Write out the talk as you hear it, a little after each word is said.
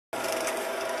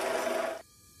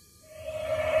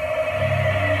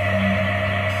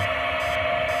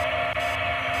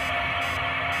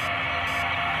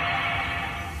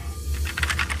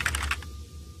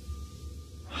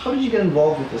get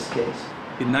involved with this case?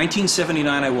 In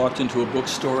 1979, I walked into a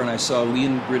bookstore and I saw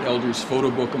Leonard Elder's photo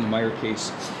book on the Meier case.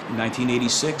 In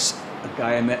 1986, a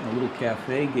guy I met in a little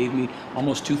cafe gave me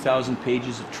almost 2,000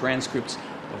 pages of transcripts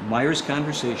of Meier's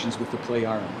conversations with the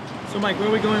Pleiadians. So Mike, where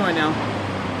are we going right now?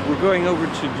 We're going over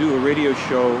to do a radio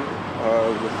show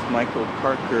with Michael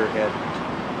Parker at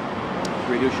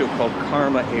a radio show called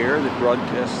Karma Air that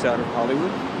broadcasts out of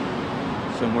Hollywood,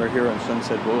 somewhere here on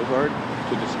Sunset Boulevard,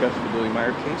 to discuss the Billy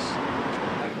Meier case.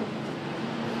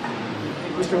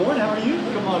 Mr. Warren, how are you?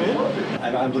 Come on in.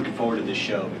 I'm looking forward to this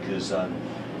show because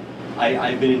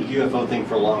I've been in the UFO thing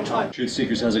for a long time. Truth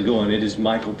Seekers, how's it going? It is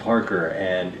Michael Parker,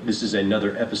 and this is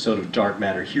another episode of Dark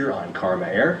Matter here on Karma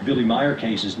Air. Billy Meier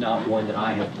case is not one that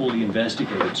I have fully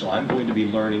investigated, so I'm going to be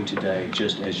learning today,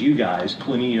 just as you guys,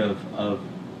 plenty of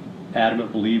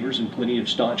adamant believers and plenty of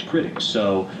staunch critics.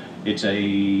 So it's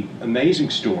a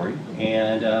amazing story,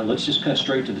 and let's just cut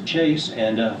straight to the chase.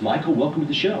 And Michael, welcome to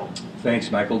the show.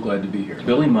 Thanks, Michael. Glad to be here.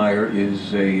 Billy Meier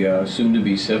is a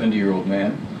soon-to-be 70-year-old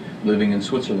man living in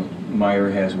Switzerland.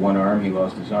 Meier has one arm. He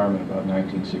lost his arm in about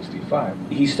 1965.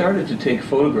 He started to take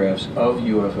photographs of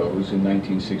UFOs in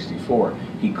 1964.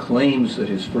 He claims that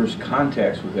his first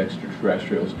contacts with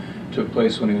extraterrestrials took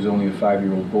place when he was only a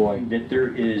 5-year-old boy. That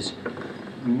there is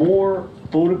more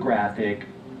photographic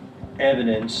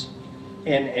evidence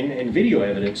and video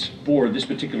evidence for this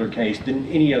particular case than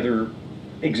any other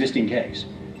existing case.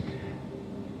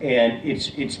 And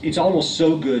it's almost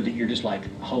so good that you're just like,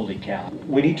 holy cow.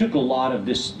 When he took a lot of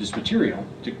this material,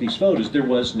 took these photos, there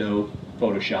was no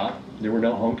Photoshop, there were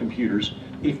no home computers.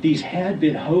 If these had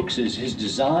been hoaxes, his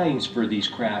designs for these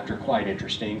craft are quite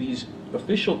interesting. These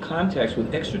official contacts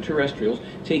with extraterrestrials,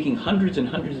 taking hundreds and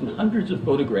hundreds and hundreds of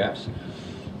photographs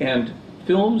and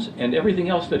films and everything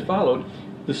else that followed,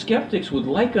 the skeptics would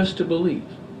like us to believe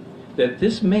that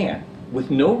this man, with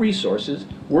no resources,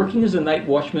 working as a night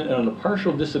watchman and on a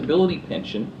partial disability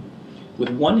pension, with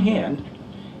one hand,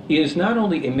 is not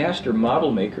only a master model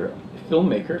maker,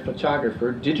 filmmaker,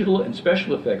 photographer, digital and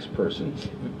special effects person,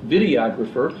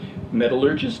 videographer,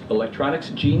 metallurgist, electronics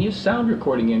genius, sound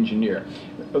recording engineer,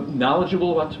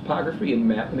 knowledgeable about topography and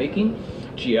map making,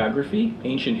 geography,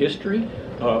 ancient history,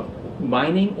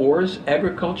 mining, ores,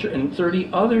 agriculture, and 30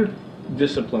 other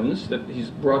disciplines that he's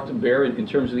brought to bear in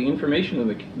terms of the information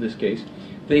in this case.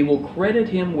 They will credit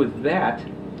him with that,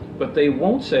 but they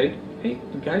won't say, hey,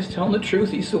 the guy's telling the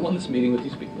truth, he's the one that's meeting with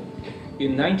these people.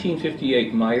 In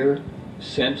 1958, Meier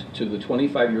sent to the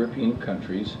 25 European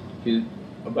countries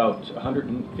about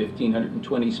 115,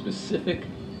 120 specific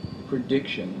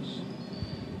predictions.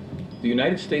 The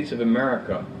United States of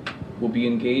America will be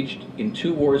engaged in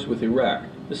 2 wars with Iraq.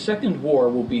 The second war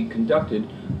will be conducted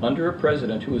under a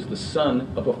president who is the son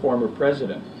of a former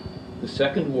president. The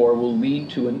second war will lead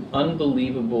to an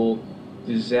unbelievable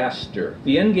disaster.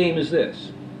 The end game is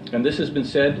this, and this has been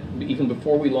said even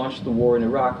before we launched the war in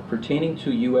Iraq pertaining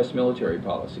to U.S. military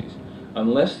policies.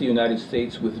 Unless the United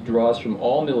States withdraws from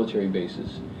all military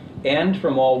bases and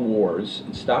from all wars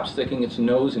and stops sticking its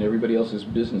nose in everybody else's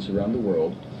business around the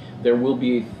world, there will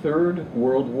be a third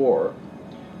world war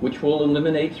which will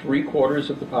eliminate 3/4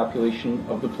 of the population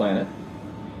of the planet.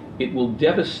 It will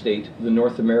devastate the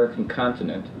North American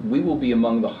continent. We will be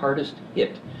among the hardest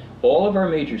hit. All of our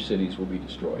major cities will be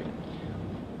destroyed.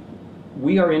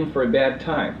 We are in for a bad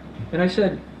time. And I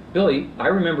said, Billy, I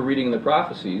remember reading in the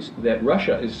Prophecies that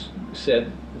Russia is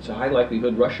said, it's a high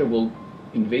likelihood Russia will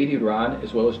invade Iran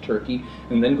as well as Turkey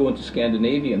and then go into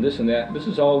Scandinavia and this and that. This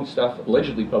is all stuff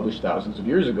allegedly published thousands of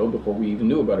years ago before we even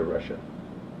knew about it, Russia.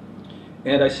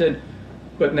 And I said,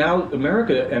 but now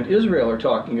America and Israel are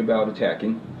talking about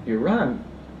attacking Iran.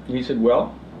 And he said,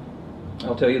 well,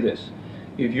 I'll tell you this.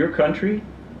 If your country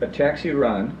attacks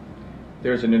Iran,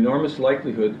 there's an enormous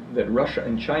likelihood that Russia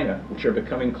and China, which are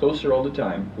becoming closer all the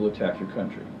time, will attack your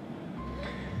country.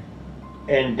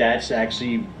 And that's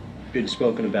actually been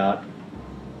spoken about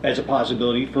as a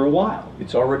possibility for a while.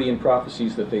 It's already in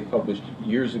Prophecies that they published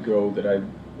years ago that I've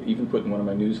even put in one of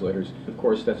my newsletters. Of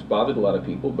course, that's bothered a lot of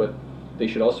people, but they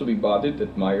should also be bothered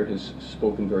that Meier has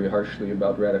spoken very harshly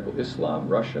about radical Islam,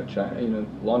 Russia, China,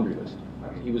 laundry list.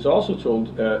 He was also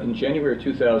told in January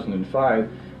 2005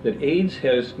 that AIDS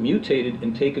has mutated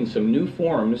and taken some new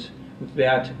forms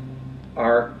that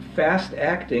are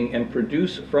fast-acting and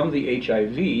produce from the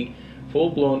HIV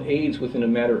full-blown AIDS within a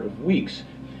matter of weeks.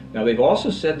 Now, they've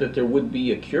also said that there would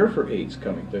be a cure for AIDS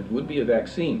coming, there would be a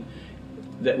vaccine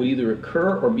that would either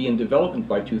occur or be in development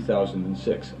by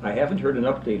 2006. I haven't heard an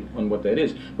update on what that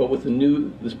is, but with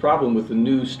this problem with the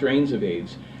new strains of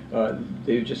AIDS,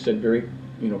 they've just said very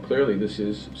clearly this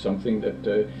is something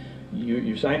that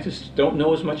Your scientists don't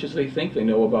know as much as they think they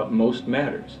know about most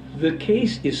matters. The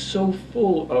case is so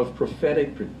full of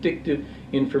prophetic, predictive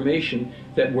information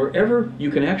that wherever you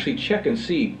can actually check and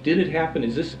see, did it happen?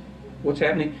 Is this what's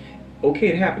happening? Okay,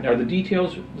 it happened. Are the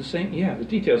details the same? Yeah, the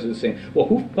details are the same. Well,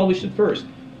 who published it first?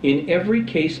 In every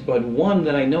case but one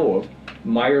that I know of,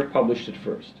 Meier published it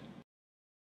first.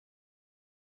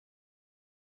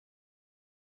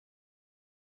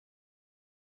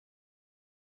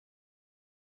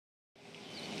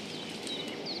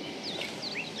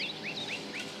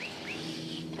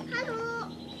 Hallo,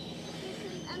 wir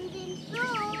sind an den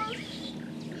Fluss.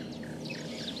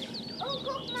 Oh,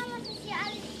 guck mal, was ist hier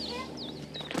alles gibt.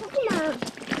 Guck mal,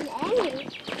 ein Engel.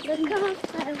 Dann können wir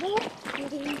frei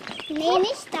hochgehen. Nee,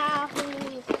 nicht da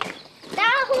hoch.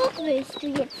 Da hoch willst du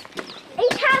jetzt.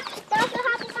 Dafür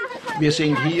hab ich Wir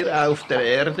sind hier auf der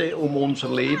Erde, unser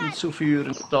Leben zu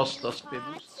führen, das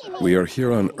Bewusstsein. We are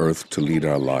here on Earth to lead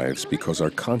our lives because our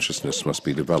consciousness must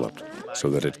be developed so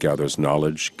that it gathers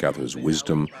knowledge, gathers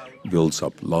wisdom, builds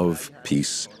up love,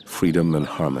 peace, freedom, and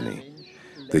harmony.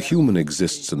 The human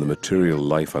exists in the material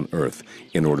life on Earth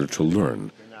in order to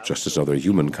learn, just as other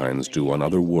humankinds do on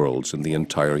other worlds in the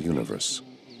entire universe.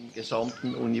 Im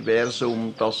gesamten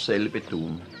Universum dasselbe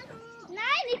tun.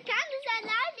 Nein, ich kann es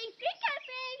allein, ich krieg kein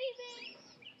Baby.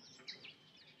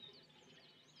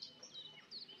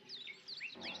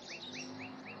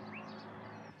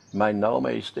 Mein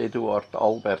Name ist Eduard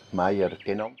Albert Meier,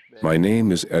 genannt. My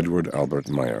name is Eduard Albert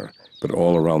Meier, but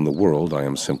all around the world I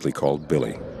am simply called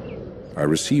Billy. I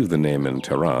received the name in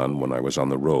Tehran when I was on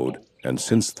the road, and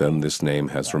since then this name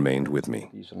has remained with me.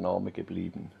 Dieser Name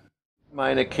geblieben.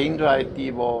 Meine Kindheit,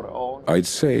 die war I'd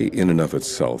say, in and of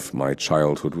itself, my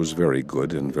childhood was very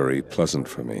good and very pleasant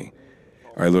for me.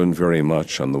 I learned very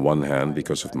much on the one hand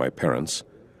because of my parents,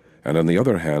 and on the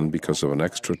other hand because of an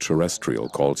extraterrestrial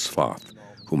called Svath,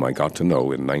 whom I got to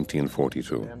know in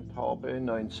 1942.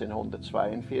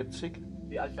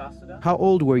 How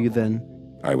old were you then?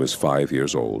 I was 5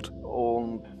 years old.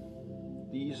 Und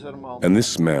dieser Mann, And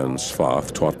this man,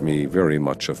 Svath, taught me very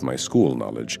much of my school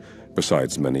knowledge,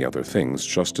 besides many other things,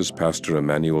 just as Pastor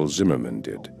Emanuel Zimmerman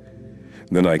did.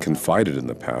 Then I confided in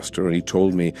the pastor, and he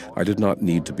told me I did not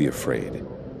need to be afraid.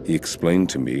 He explained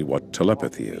to me what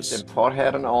telepathy is. dem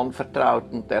Pfarrherrn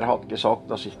anvertraut und der hat gesagt,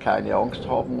 dass ich keine Angst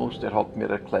haben muss. Der hat mir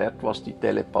erklärt, was die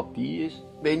Telepathie ist.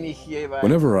 Wenn ich jeweils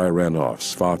Whenever I ran off,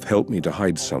 Svath helped me to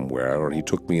hide somewhere, or he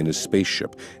took me in his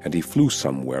spaceship, and he flew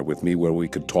somewhere with me where we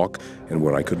could talk and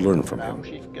where I could learn from him.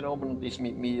 Raumschiff genommen und ist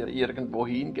mit mir irgendwo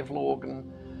hingeflogen,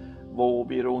 wo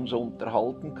wir uns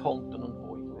unterhalten konnten und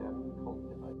wo ich lernen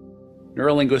konnte.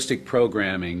 Neurolinguistic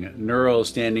programming, neuro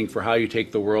standing for how you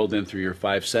take the world in through your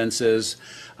five senses.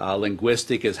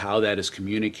 Linguistic is how that is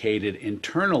communicated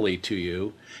internally to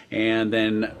you. And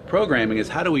then programming is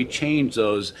how do we change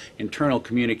those internal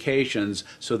communications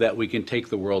so that we can take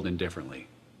the world in differently.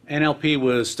 NLP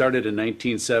was started in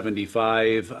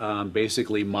 1975,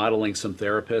 basically modeling some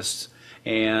therapists.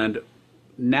 And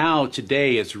now,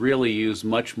 today, it's really used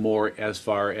much more as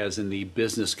far as in the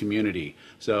business community.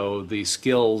 So the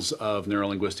skills of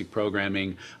neurolinguistic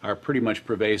programming are pretty much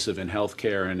pervasive in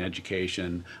healthcare and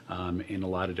education in a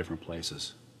lot of different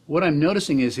places. What I'm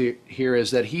noticing here is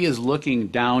that he is looking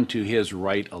down to his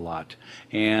right a lot.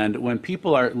 And when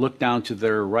people look down to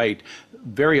their right,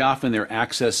 very often they're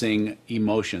accessing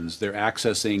emotions. They're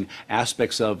accessing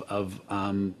aspects of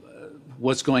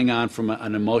what's going on from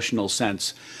an emotional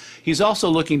sense. He's also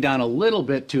looking down a little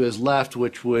bit to his left,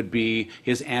 which would be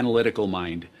his analytical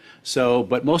mind. So,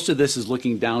 but most of this is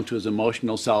looking down to his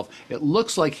emotional self. It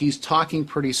looks like he's talking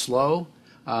pretty slow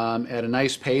at a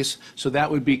nice pace, so that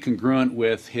would be congruent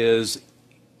with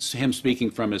him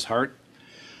speaking from his heart.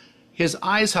 His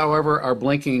eyes, however, are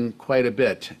blinking quite a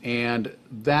bit, and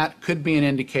that could be an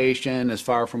indication, as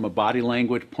far from a body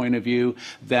language point of view,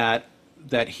 that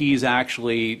he's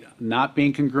actually not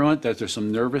being congruent, that there's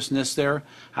some nervousness there.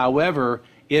 However,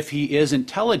 if he is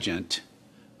intelligent,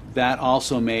 that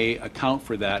also may account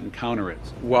for that and counter it.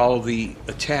 While the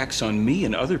attacks on me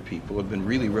and other people have been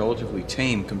really relatively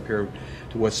tame compared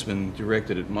to what's been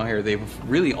directed at Meier, they've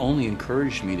really only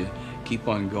encouraged me to keep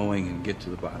on going and get to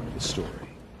the bottom of the story.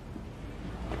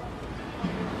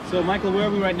 So, Michael, where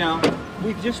are we right now?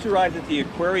 We've just arrived at the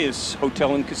Aquarius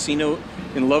Hotel and Casino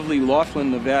in lovely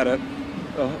Laughlin, Nevada.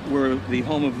 We're the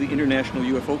home of the International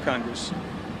UFO Congress,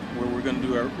 where we're going to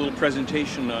do our little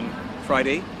presentation on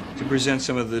Friday. To present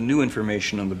some of the new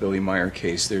information on the Billy Meier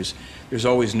case. There's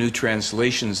always new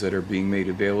translations that are being made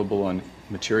available on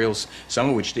materials, some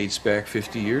of which dates back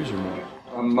 50 years or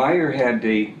more. Meier had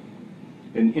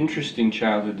an interesting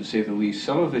childhood, to say the least.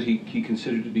 Some of it he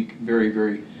considered to be very,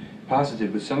 very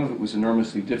positive, but some of it was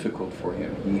enormously difficult for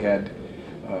him. He had,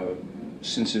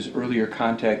 since his earlier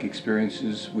contact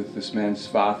experiences with this man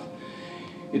Svath,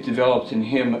 it developed in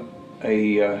him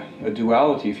a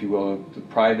duality, if you will, of the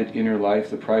private inner life,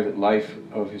 the private life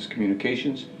of his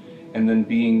communications, and then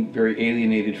being very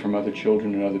alienated from other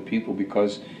children and other people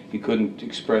because he couldn't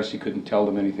express, he couldn't tell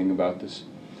them anything about this.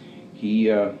 He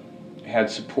had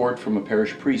support from a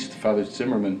parish priest, Father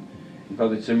Zimmerman. And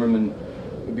Father Zimmerman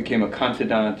became a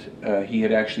confidant. He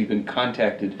had actually been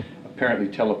contacted, apparently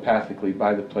telepathically,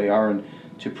 by the Pleiadian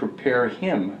to prepare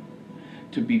him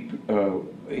to be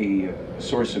a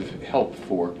source of help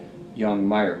for young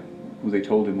Meier, who they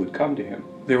told him would come to him.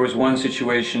 There was one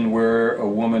situation where a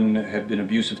woman had been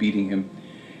abusive, beating him.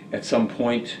 At some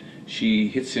point, she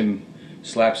hits him,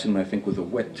 slaps him, I think, with a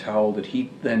wet towel that he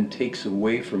then takes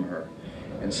away from her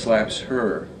and slaps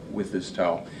her with this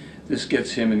towel. This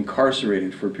gets him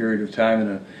incarcerated for a period of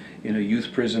time in a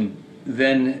youth prison.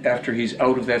 Then, after he's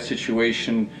out of that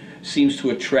situation, seems to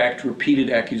attract repeated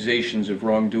accusations of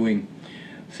wrongdoing,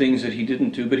 things that he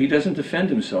didn't do, but he doesn't defend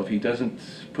himself. He doesn't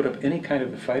put up any kind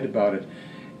of a fight about it.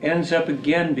 Ends up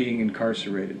again being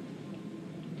incarcerated.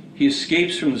 He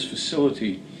escapes from this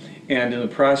facility, and in the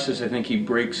process, I think he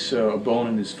breaks a bone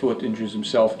in his foot, injures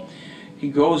himself. He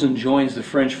goes and joins the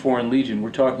French Foreign Legion. We're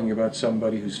talking about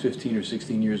somebody who's 15 or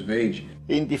 16 years of age.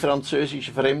 In die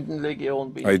französische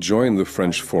Fremdenlegion. I joined the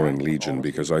French Foreign Legion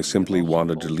because I simply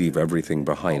wanted to leave everything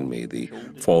behind me, the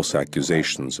false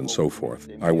accusations and so forth.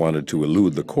 I wanted to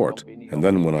elude the court, and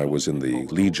then when I was in the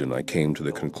Legion, I came to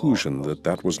the conclusion that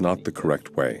that was not the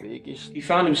correct way. He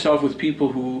found himself with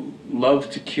people who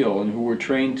loved to kill and who were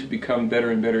trained to become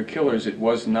better and better killers. It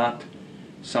was not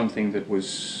something that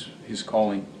was his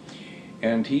calling.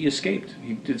 And he escaped.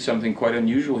 He did something quite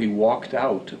unusual. He walked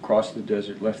out across the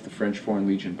desert, left the French Foreign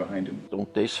Legion behind him.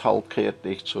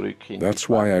 That's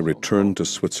why I returned to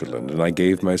Switzerland, and I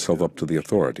gave myself up to the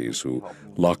authorities, who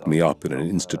locked me up in an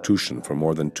institution for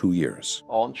more than 2 years.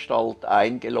 Anstalt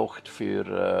eingelocht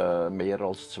für mehr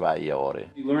als 2 Jahre.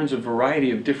 He learns a variety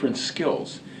of different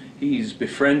skills. He's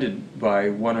befriended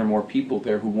by one or more people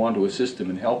there who want to assist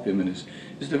him and help him in his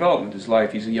development, his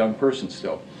life. He's a young person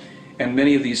still. And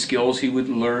many of these skills he would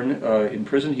learn in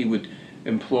prison, he would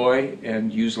employ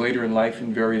and use later in life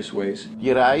in various ways.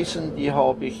 Die Reisen, die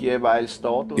habe ich jeweils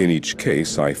dort. In each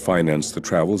case, I financed the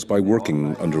travels by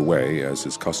working underway, as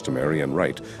is customary and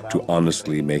right, to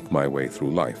honestly make my way through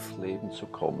life.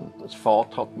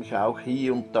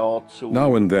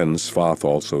 Now and then, Svath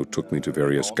also took me to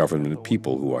various government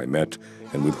people who I met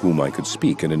and with whom I could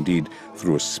speak, and indeed,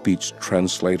 through a speech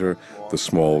translator, the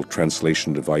small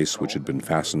translation device which had been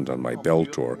fastened on my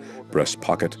belt or breast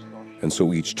pocket, and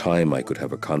so each time I could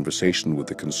have a conversation with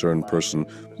the concerned person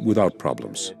without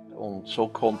problems. Und so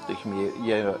konnte ich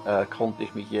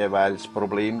mich jeweils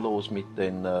problemlos mit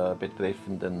den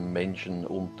betreffenden Menschen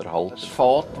unterhalten.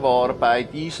 Svath war bei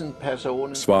diesen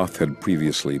Personen. Svath had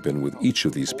previously been with each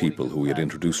of these people who he had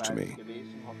introduced to me.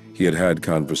 He had had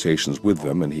conversations with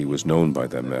them, and he was known by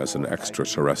them as an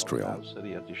extraterrestrial.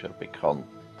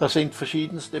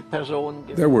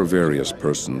 There were various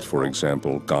persons, for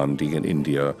example, Gandhi in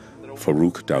India,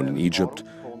 Farouk down in Egypt,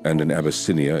 and in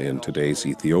Abyssinia, in today's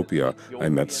Ethiopia, I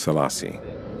met Selassie.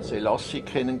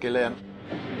 Kennengelernt.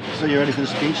 So you ready for the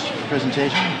speech,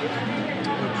 presentation?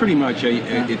 Pretty much.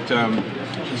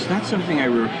 It's not something I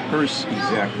rehearse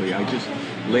exactly. I just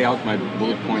lay out my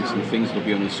bullet points and things that'll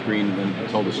be on the screen and then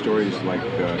tell the stories like,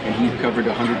 and he covered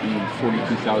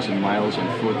 142,000 miles on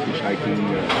foot,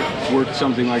 hitchhiking, worked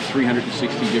something like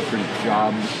 360 different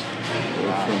jobs,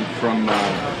 from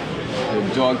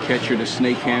dog catcher to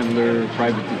snake handler,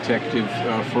 private detective.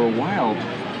 For a while,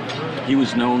 he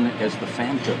was known as the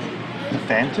Phantom. The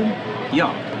Phantom?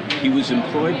 Yeah. He was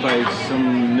employed by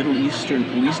some Middle Eastern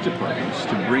police departments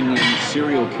to bring in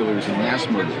serial killers and mass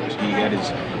murderers. He had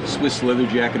his Swiss leather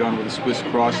jacket on with a Swiss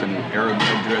cross and an Arab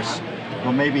headdress.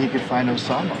 Well, maybe he could find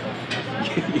Osama.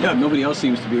 Yeah, nobody else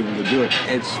seems to be able to do it.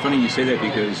 It's funny you say that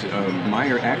because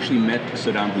Meier actually met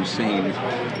Saddam Hussein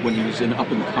when he was an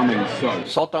up-and-coming thug.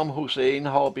 Saddam Hussein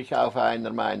habe ich auf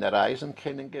einer meiner Reisen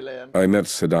kennengelernt. I met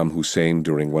Saddam Hussein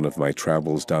during one of my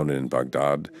travels down in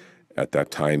Baghdad. At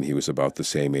that time, he was about the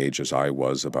same age as I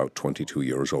was, about 22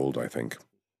 years old, I think.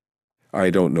 I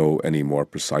don't know any more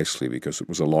precisely because it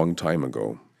was a long time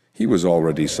ago. He was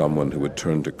already someone who had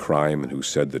turned to crime and who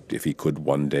said that if he could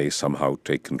one day somehow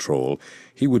take control,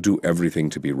 he would do everything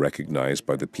to be recognized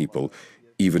by the people,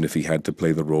 even if he had to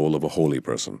play the role of a holy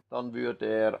person. Dann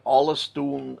würde alles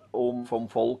tun, vom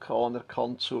Volk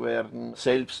anerkannt zu werden,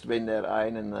 selbst wenn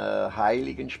einen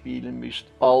Heiligen spielen müsste.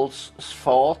 Als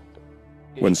Svath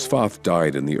When Svath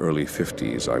died in the early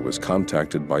 50s, I was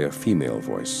contacted by a female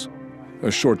voice. A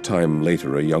short time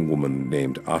later, a young woman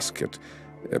named Asket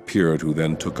appeared who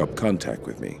then took up contact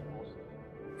with me.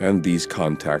 And these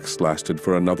contacts lasted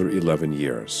for another 11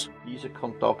 years. Diese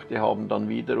Kontakte haben dann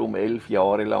wiederum 11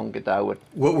 Jahre lang gedauert.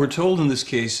 What we're told in this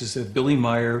case is that Billy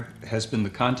Meier has been the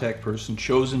contact person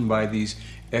chosen by these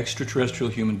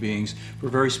extraterrestrial human beings for a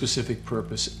very specific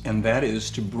purpose, and that is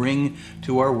to bring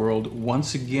to our world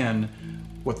once again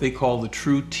what they call the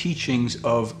true teachings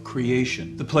of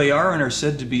creation. The Pleiadian are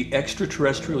said to be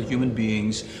extraterrestrial human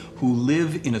beings who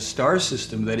live in a star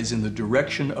system that is in the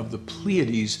direction of the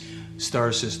Pleiades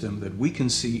star system that we can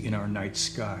see in our night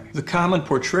sky. The common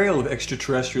portrayal of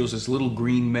extraterrestrials as little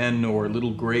green men or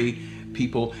little gray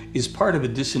people is part of a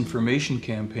disinformation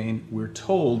campaign. We're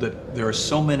told that there are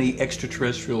so many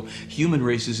extraterrestrial human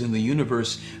races in the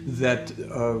universe that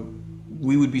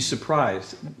we would be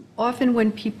surprised. Often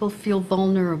when people feel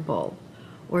vulnerable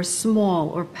or small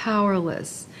or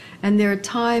powerless, and there are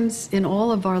times in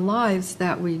all of our lives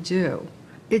that we do,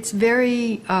 it's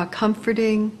very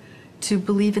comforting to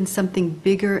believe in something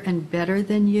bigger and better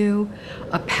than you,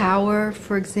 a power,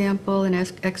 for example, an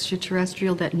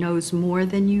extraterrestrial that knows more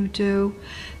than you do,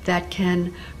 that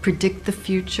can predict the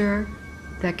future,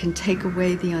 that can take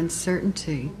away the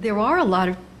uncertainty. There are a lot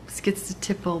of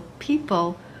schizotypal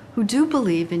people who do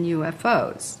believe in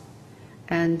UFOs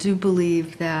and do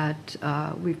believe that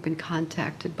we've been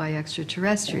contacted by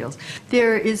extraterrestrials.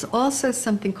 There is also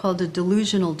something called a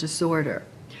delusional disorder,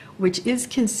 which is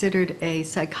considered a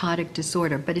psychotic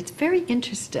disorder, but it's very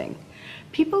interesting.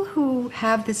 People who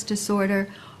have this disorder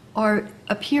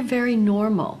appear very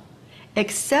normal,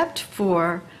 except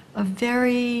for a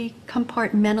very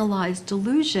compartmentalized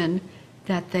delusion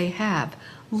that they have,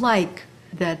 like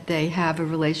that they have a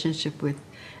relationship with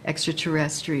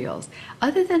extraterrestrials.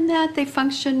 Other than that, they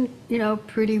function,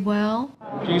 pretty well.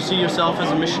 Do you see yourself as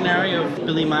a missionary of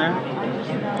Billy Meier?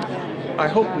 I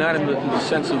hope not in the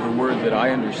sense of the word that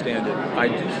I understand it. I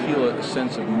do feel a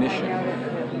sense of mission.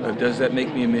 Does that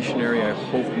make me a missionary? I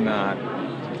hope not.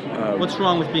 What's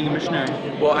wrong with being a missionary?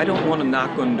 Well, I don't want to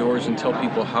knock on doors and tell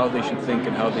people how they should think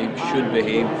and how they should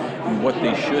behave and what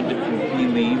they should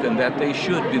believe and that they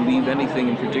should believe anything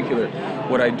in particular.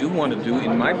 What I do want to do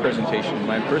in my presentation, in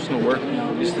my personal work,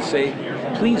 is to say,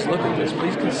 please look at this,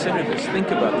 please consider this, think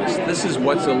about this. This is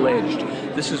what's alleged.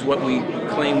 This is what we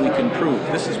claim we can prove.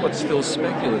 This is what's still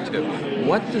speculative.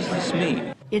 What does this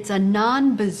mean? It's a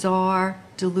non-bizarre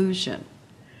delusion.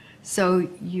 So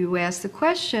you ask the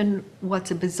question, what's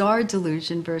a bizarre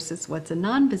delusion versus what's a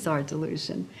non-bizarre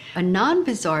delusion? A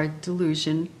non-bizarre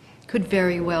delusion could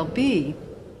very well be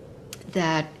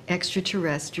that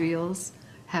extraterrestrials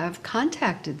have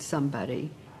contacted somebody,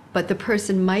 but the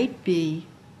person might be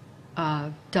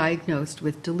diagnosed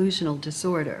with delusional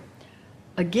disorder.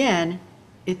 Again,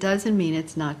 it doesn't mean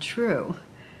it's not true.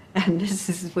 And this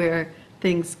is where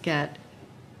things get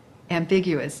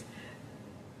ambiguous.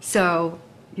 So,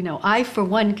 I, for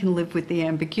one, can live with the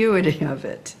ambiguity of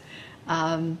it.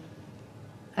 I'd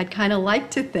kind of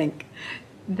like to think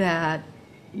that,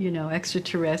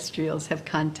 extraterrestrials have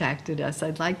contacted us.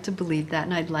 I'd like to believe that,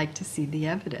 and I'd like to see the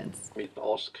evidence. Mit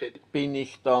Asket bin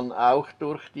ich dann auch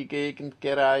durch die Gegend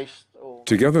gereist.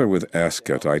 Together with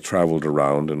Asket, I traveled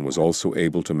around and was also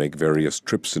able to make various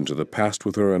trips into the past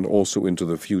with her and also into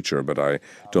the future, but I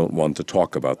don't want to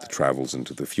talk about the travels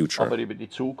into the future. Aber über die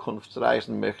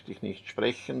Zukunftsreisen möchte ich nicht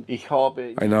sprechen. Ich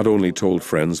habe I not only told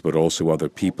friends but also other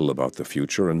people about the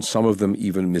future, and some of them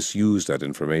even misused that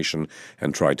information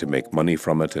and tried to make money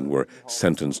from it and were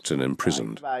sentenced and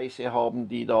imprisoned. Teilweise haben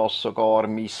die das sogar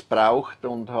missbraucht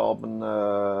und haben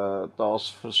das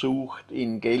versucht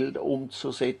in Geld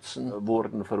umzusetzen,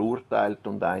 wurden verurteilt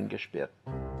und eingesperrt.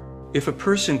 If a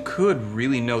person could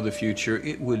really know the future,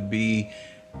 it would be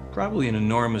probably an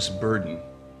enormous burden,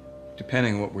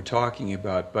 depending on what we're talking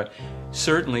about. But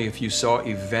certainly if you saw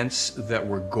events that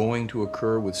were going to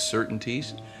occur with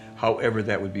certainties, however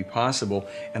that would be possible,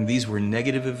 and these were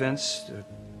negative events,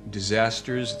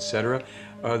 disasters, etc.,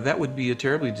 that would be a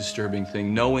terribly disturbing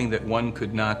thing. Knowing that one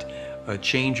could not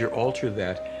change or alter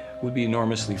that would be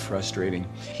enormously frustrating.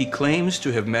 He claims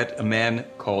to have met a man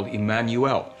called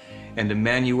Emmanuel. And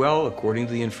Emmanuel, according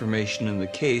to the information in the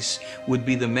case, would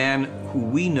be the man who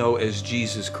we know as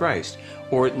Jesus Christ.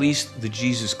 Or at least the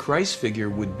Jesus Christ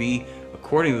figure would be,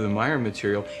 according to the Meier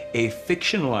material, a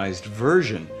fictionalized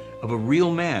version of a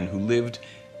real man who lived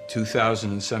 2,000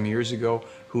 and some years ago,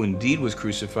 who indeed was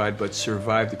crucified but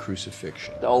survived the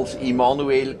crucifixion. Als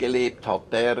Immanuel gelebt hat,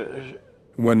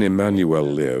 When Emmanuel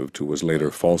lived, who was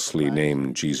later falsely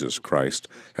named Jesus Christ,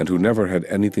 and who never had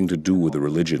anything to do with the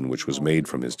religion which was made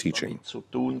from his teaching, zu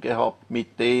tun gehabt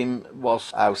mit dem,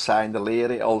 was aus seiner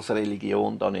Lehre als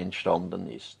Religion dann entstanden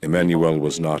ist. Emmanuel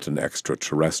was not an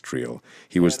extraterrestrial.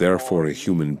 He was therefore a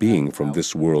human being from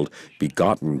this world,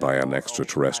 begotten by an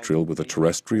extraterrestrial with a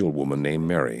terrestrial woman named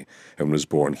Mary, and was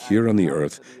born here on the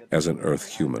earth as an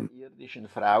earth human. Eine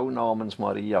Frau namens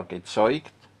Maria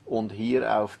gezeugt und hier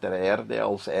auf der Erde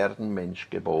als Erdenmensch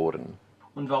geboren.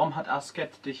 Und warum hat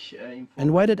Asket dich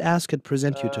And why did Asket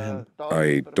present you to him?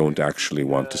 I don't actually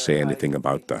want to say anything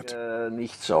about that.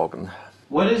 Nicht sagen.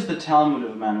 What is the Talmud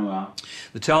of Emmanuel?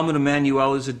 The Talmud of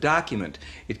Emmanuel is a document.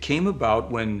 It came about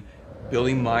when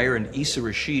Billy Meier and Issa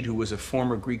Rashid, who was a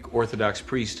former Greek Orthodox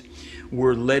priest,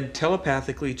 were led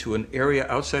telepathically to an area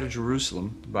outside of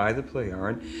Jerusalem by the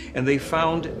Pleiadian, and they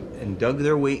found and dug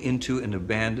their way into an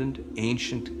abandoned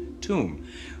ancient tomb.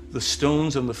 The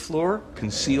stones on the floor,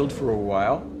 concealed for a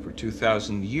while, for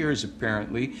 2,000 years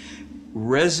apparently,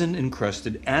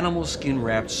 resin-encrusted, animal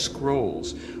skin-wrapped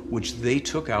scrolls, which they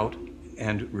took out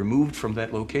and removed from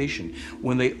that location.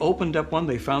 When they opened up one,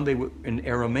 they found they were in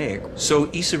Aramaic. So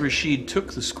Issa Rashid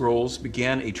took the scrolls,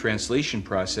 began a translation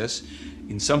process.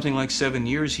 In something like 7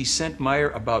 years, he sent Meier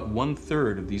about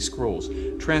 1/3 of these scrolls,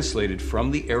 translated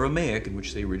from the Aramaic, in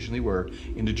which they originally were,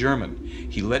 into German.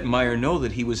 He let Meier know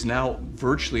that he was now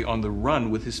virtually on the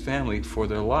run with his family for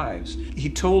their lives. He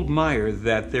told Meier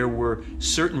that there were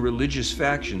certain religious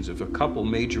factions of a couple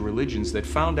major religions that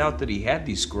found out that he had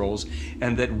these scrolls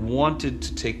and that wanted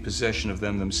to take possession of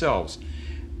them themselves.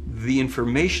 The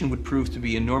information would prove to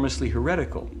be enormously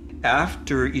heretical.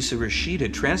 After Issa Rashid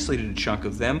had translated a chunk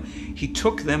of them, he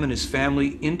took them and his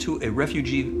family into a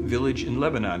refugee village in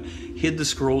Lebanon, hid the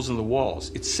scrolls in the walls.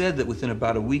 It's said that within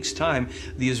about a week's time,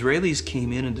 the Israelis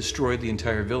came in and destroyed the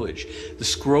entire village. The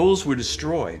scrolls were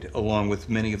destroyed, along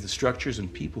with many of the structures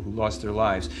and people who lost their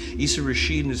lives. Issa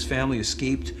Rashid and his family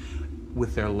escaped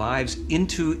with their lives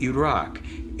into Iraq.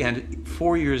 And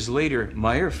 4 years later,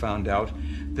 Meier found out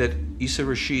that Issa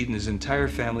Rashid and his entire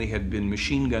family had been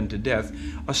machine gunned to death,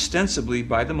 ostensibly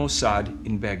by the Mossad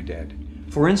in Baghdad.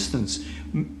 For instance,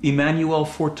 Emmanuel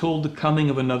foretold the coming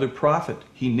of another prophet.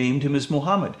 He named him as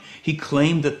Muhammad. He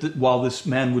claimed that while this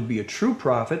man would be a true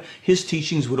prophet, his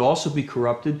teachings would also be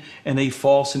corrupted and a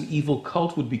false and evil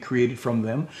cult would be created from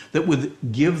them that would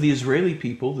give the Israeli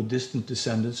people, the distant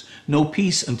descendants, no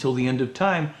peace until the end of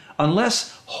time,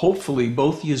 unless, hopefully,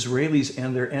 both the Israelis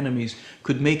and their enemies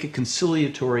could make a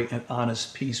conciliatory and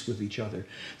honest peace with each other.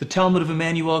 The Talmud of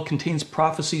Emmanuel contains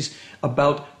prophecies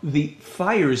about the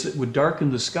fires that would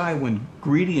darken the sky when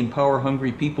greedy and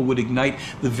power-hungry people would ignite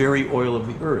the very oil of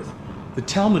the earth. The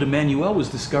Talmud of Emmanuel was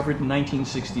discovered in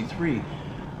 1963.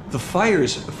 The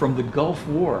fires from the Gulf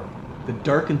War that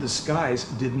darkened the skies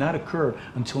did not occur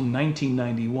until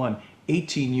 1991,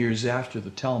 18 years after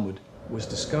the Talmud was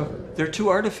discovered. There are two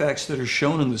artifacts that are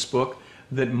shown in this book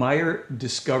that Meier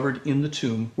discovered in the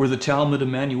tomb where the Talmud of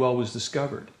Emmanuel was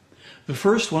discovered. The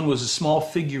first one was a small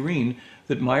figurine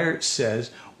that Meier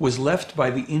says was left by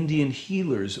the Indian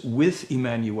healers with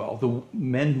Emmanuel, the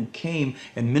men who came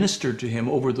and ministered to him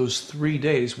over those 3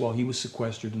 days while he was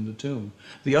sequestered in the tomb.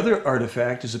 The other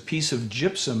artifact is a piece of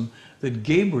gypsum that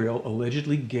Gabriel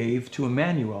allegedly gave to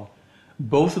Emmanuel.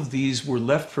 Both of these were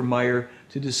left for Meier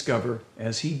to discover,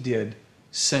 as he did,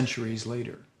 centuries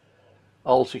later.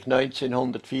 Als ich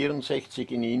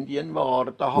 1964 in Indien war,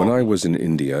 When I was in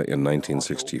India in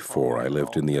 1964, I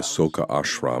lived in the Asoka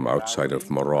ashram outside of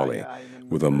Morali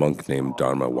with a monk named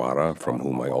Dharmawara, from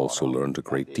whom I also learned a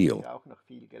great deal.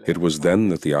 It was then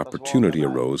that the opportunity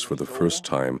arose for the first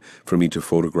time for me to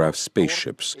photograph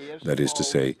spaceships, that is to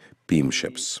say,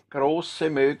 beamships. große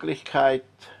Möglichkeit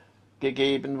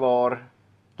gegeben war,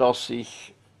 dass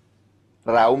ich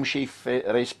Raumschiffe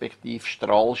respektive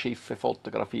Strahlschiffe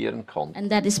fotografieren konnte. And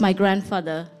that is my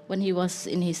grandfather when he was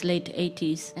in his late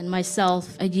 80s, and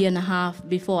myself a year and a half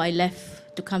before I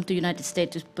left to come to the United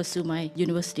States to pursue my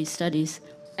university studies.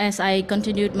 As I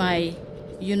continued my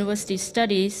university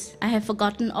studies, I have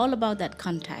forgotten all about that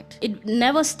contact. It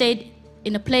never stayed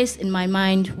in a place in my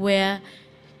mind where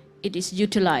it is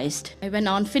utilized. I went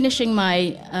on finishing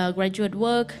my graduate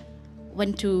work,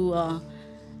 went to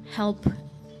help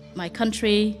my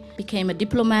country, became a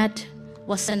diplomat,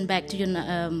 was sent back to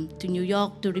New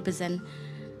York to represent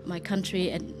my country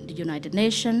at the United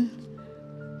Nations.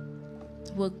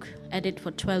 Worked at it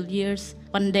for 12 years.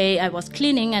 One day I was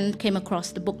cleaning and came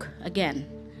across the book again.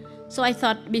 So I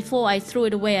thought before I threw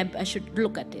it away, I should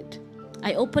look at it.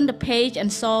 I opened the page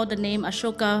and saw the name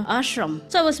Ashoka Ashram.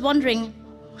 So I was wondering,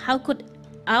 how could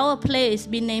our place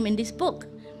be named in this book?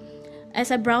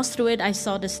 As I browsed through it, I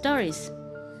saw the stories.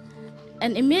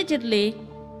 And immediately,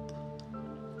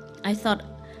 I thought,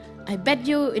 I bet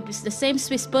you it was the same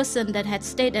Swiss person that had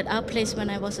stayed at our place when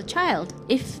I was a child.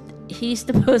 If he's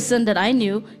the person that I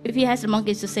knew, if he has a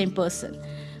monkey, it's the same person.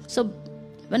 So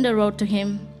Wendell wrote to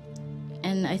him,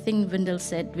 and I think Wendell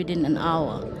said within an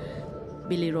hour,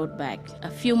 Billy wrote back. A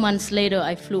few months later,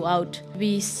 I flew out.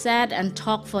 We sat and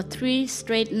talked for 3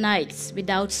 straight nights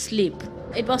without sleep.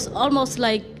 It was almost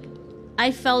like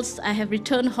I felt I have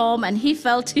returned home and he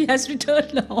felt he has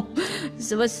returned home.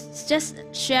 So it was just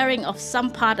sharing of some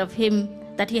part of him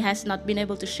that he has not been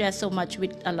able to share so much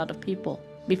with a lot of people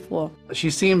before.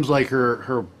 She seems like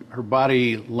her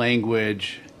body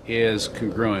language is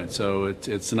congruent. So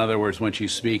it's in other words, when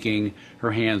she's speaking,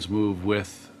 her hands move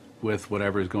with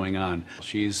whatever is going on.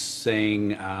 She's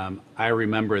saying, I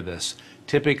remember this.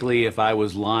 Typically, if I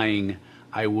was lying,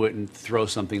 I wouldn't throw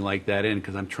something like that in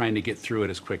because I'm trying to get through it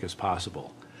as quick as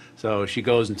possible. So she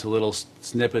goes into little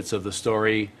snippets of the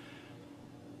story.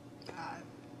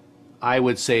 I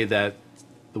would say that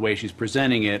the way she's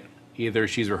presenting it, either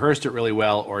she's rehearsed it really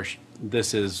well or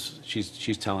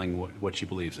she's telling what she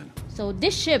believes in. So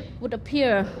this ship would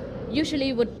appear,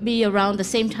 usually would be around the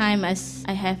same time as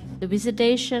I have the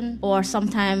visitation, or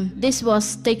sometime this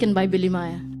was taken by Billy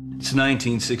Meier. It's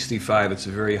 1965. It's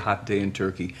a very hot day in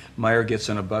Turkey. Meier gets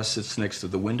on a bus, sits next to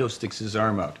the window, sticks his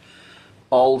arm out.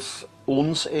 Als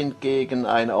uns entgegen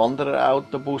ein anderer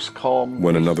Autobus kam.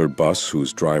 When another bus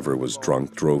whose driver was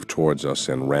drunk drove towards us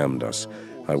and rammed us,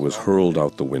 I was hurled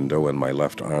out the window and my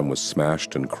left arm was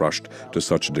smashed and crushed to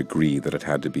such a degree that it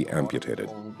had to be amputated.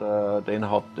 Und den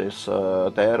hat es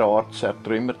derart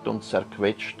zertrümmert und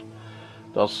zerquetscht,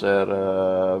 dass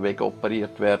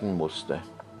wegoperiert werden musste.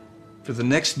 For the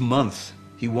next month,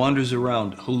 he wanders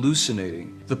around,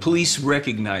 hallucinating. The police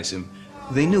recognize him.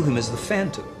 They knew him as the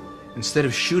Phantom. Instead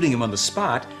of shooting him on the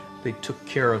spot, they took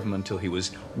care of him until he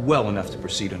was well enough to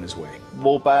proceed on his way.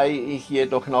 Wobei ich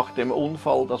jedoch nach dem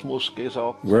Unfall, das muss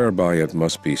gesagt. Whereby it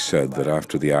must be said that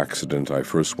after the accident I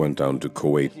first went down to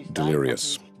Kuwait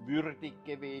delirious.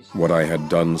 What I had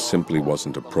done simply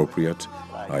wasn't appropriate.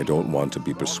 I don't want to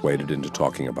be persuaded into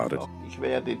talking about it. Ich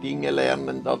werde Dinge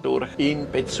lernen dadurch in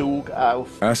Bezug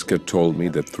auf. Asket told me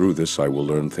that through this I will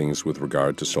learn things with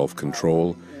regard to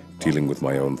self-control, dealing with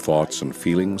my own thoughts and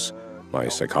feelings, my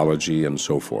psychology and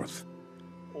so forth.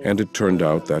 And it turned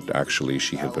out that actually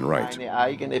she had been right. Meine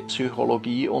eigene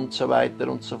Psychologie und so weiter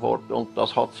und so fort. Und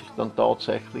das hat sich dann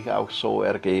tatsächlich auch so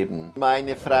ergeben.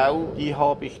 Meine Frau, die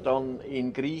habe ich dann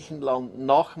in Griechenland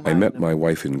nach I met my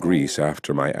wife in Greece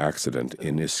after my accident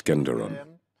in Iskenderun.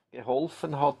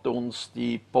 Geholfen hat uns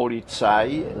die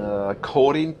Polizei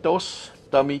Korinthos.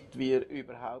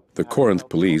 The Corinth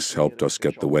police helped us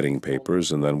get the wedding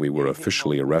papers, and then we were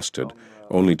officially arrested,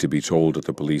 only to be told at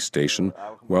the police station,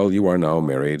 well, you are now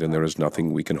married and there is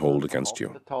nothing we can hold against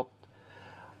you.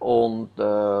 Und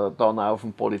dann auf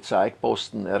dem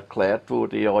Polizeiposten erklärt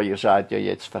wurde, ja, ihr seid ja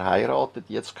jetzt verheiratet,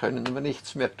 jetzt können wir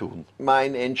nichts mehr tun.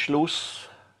 Mein Entschluss.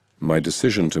 My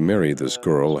decision to marry this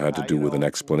girl had to do with an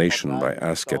explanation by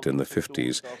Asket in the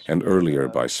 50s and earlier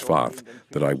by Svath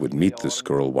that I would meet this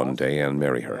girl one day and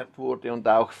marry her.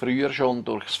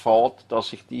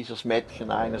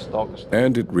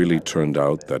 And it really turned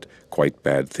out that quite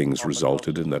bad things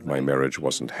resulted and that my marriage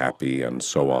wasn't happy and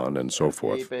so on and so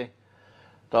forth.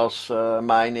 Dass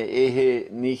meine Ehe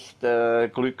nicht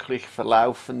glücklich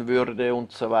verlaufen würde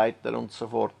und so weiter und so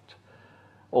fort.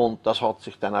 Und das hat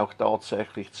sich dann auch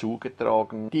tatsächlich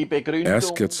zugetragen. Die Begründung.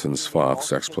 Asket's and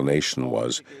Svath's explanation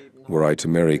was, were I to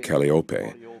marry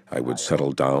Calliope, I would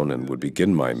settle down and would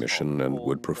begin my mission and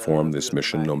would perform this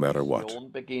mission no matter what.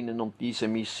 Beginnen und diese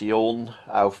Mission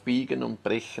auf Biegen und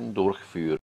Brechen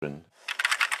durchführen.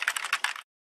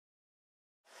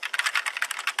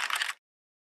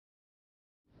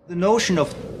 The notion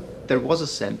of there was a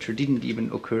center didn't even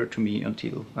occur to me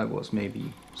until I was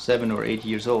maybe 7 or 8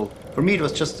 years old. For me it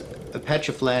was just a patch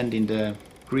of land in the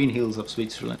green hills of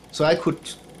Switzerland. So I could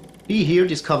be here,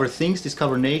 discover things,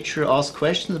 discover nature, ask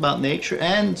questions about nature,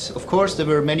 and of course there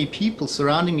were many people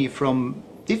surrounding me from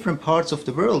different parts of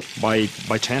the world. By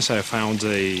chance I found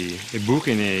a book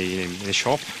in a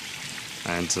shop,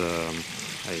 and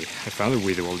I found it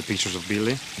with all the pictures of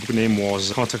Billy. The book name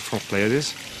was Contact from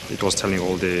Pleiades. It was telling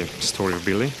all the story of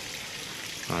Billy.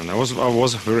 And I was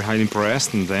very highly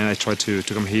impressed, and then I tried to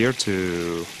come here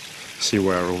to see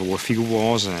where Figo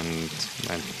was and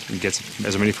get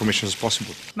as many information as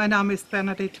possible. Mein Name ist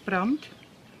Bernadette Brandt.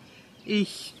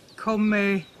 Ich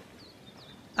komme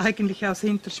eigentlich aus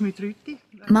Hinterschmidt-Rüti.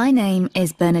 My name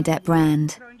is Bernadette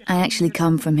Brand. I actually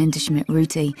come from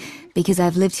Hinterschmidt-Rüti because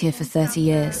I've lived here for 30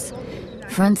 years.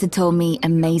 Franz had told me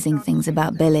amazing things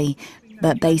about Billy,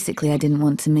 but basically I didn't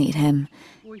want to meet him.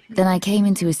 Then I came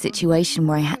into a situation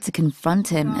where I had to confront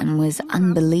him and was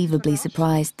unbelievably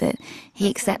surprised that he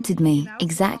accepted me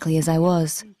exactly as I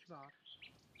was.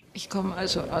 Ich komme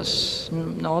also aus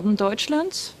Norden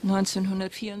Deutschlands,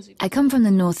 1974. I come from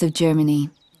the north of Germany.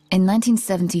 In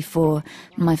 1974,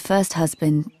 my first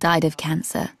husband died of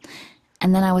cancer,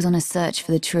 and then I was on a search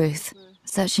for the truth,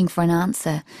 searching for an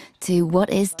answer to what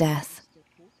is death.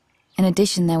 In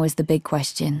addition, there was the big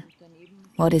question,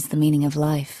 what is the meaning of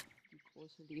life?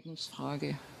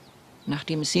 Lebensfrage nach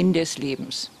dem Sinn des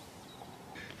Lebens.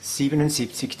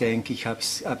 77, denke ich,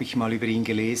 hab ich mal über ihn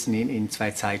gelesen in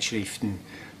 2 Zeitschriften.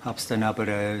 Hab's dann aber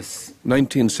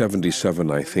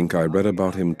 1977, I think I read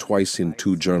about him twice in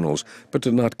 2 journals, but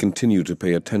did not continue to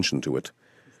pay attention to it.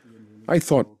 I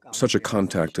thought such a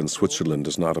contact in Switzerland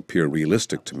does not appear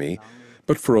realistic to me,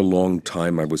 but for a long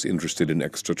time I was interested in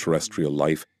extraterrestrial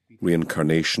life,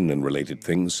 reincarnation and related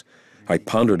things. I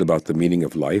pondered about the meaning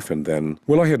of life, and then,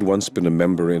 well, I had once been a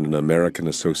member in an American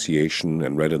association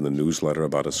and read in the newsletter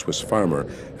about a Swiss farmer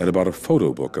and about a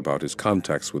photo book about his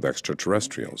contacts with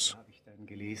extraterrestrials.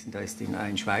 gelesen, da ist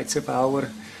ein Schweizer Bauer,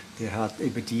 der hat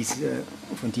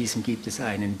von diesem gibt es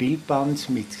einen Bildband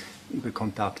über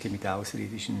Kontakte mit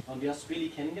Außerirdischen. Und wie hast du Billy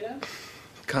kennengelernt?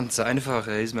 Ganz einfach,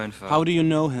 ist mein Vater. How do you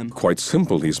know him? Quite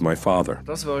simple, he's my father.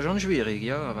 Das war schon schwierig,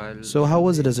 ja, weil... So how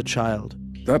was it as a child?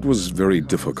 That was very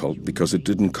difficult because it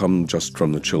didn't come just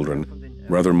from the children,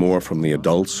 rather more from the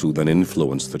adults who then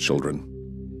influenced the children.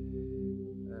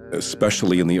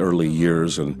 Especially in the early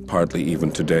years and partly even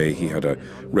today, he had a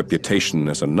reputation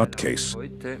as a nutcase.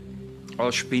 Heute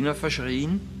als Spinner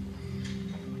verschrien.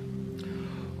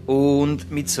 Und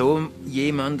mit so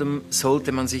jemandem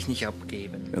sollte man sich nicht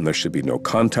abgeben. And there should be no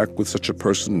contact with such a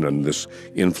person, and this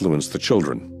influenced the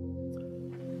children.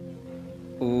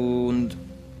 Und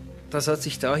das hat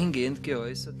sich dahingehend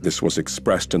geäußert. This was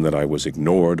expressed in that I was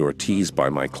ignored or teased by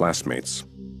my classmates.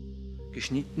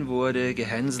 Geschnitten wurde,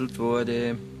 gehänselt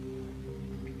wurde.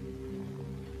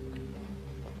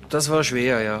 Das war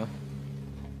schwer, ja.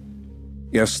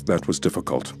 Yes, that was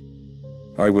difficult.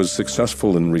 I was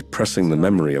successful in repressing the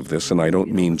memory of this, and I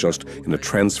don't mean just in a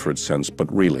transferred sense, but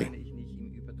really. Nicht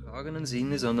im übertragenen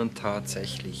Sinne, sondern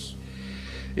tatsächlich.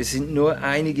 Es sind nur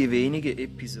einige wenige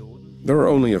Episoden. There are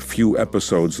only a few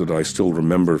episodes that I still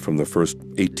remember from the first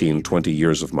 18, 20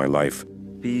 years of my life.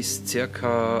 Bis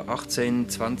circa 18,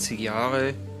 20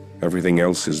 Jahre. Everything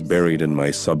else is buried in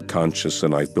my subconscious,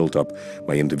 and I've built up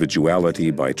my individuality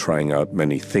by trying out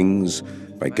many things,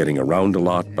 by getting around a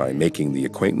lot, by making the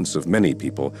acquaintance of many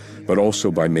people, but also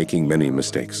by making many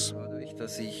mistakes. Dadurch,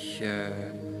 dass ich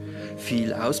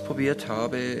viel ausprobiert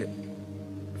habe,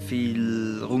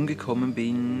 viel rumgekommen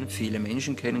bin, viele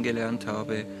Menschen kennengelernt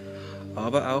habe,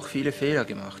 aber auch viele Fehler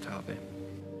gemacht habe.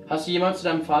 Hast du jemals zu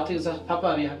deinem Vater gesagt,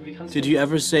 Papa, wie kannst du... Did you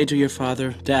ever say to your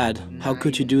father, Dad, how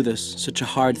could you do this? Such a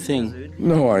hard thing.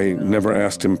 No, I never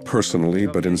asked him personally,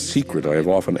 but in secret I have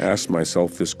often asked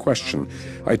myself this question.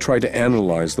 I tried to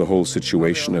analyze the whole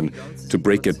situation and to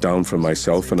break it down for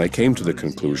myself, and I came to the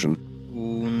conclusion.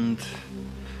 Und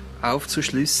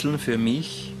aufzuschlüsseln für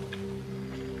mich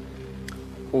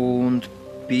und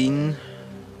bin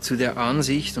zu der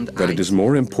Ansicht und that it is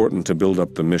more important to build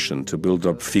up the mission, to build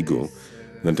up Figu,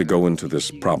 than to go into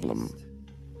this problem.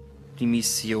 Die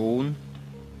Mission,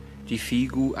 die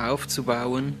Figu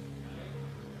aufzubauen,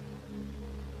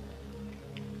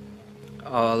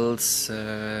 als,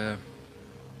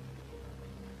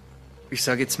 ich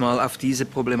sage jetzt mal, auf diese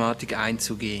Problematik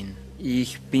einzugehen.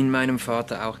 Ich bin meinem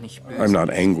Vater auch nicht böse. I'm not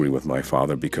angry with my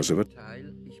father because of it.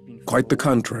 Quite the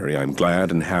contrary, I'm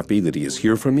glad and happy that he is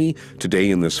here for me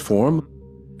today in this form,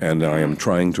 and I am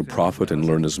trying to profit and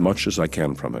learn as much as I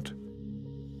can from it.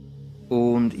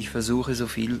 Und ich versuche so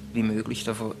viel wie möglich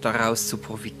daraus zu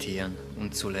profitieren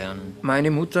und zu lernen.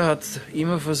 Meine Mutter hat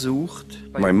immer versucht...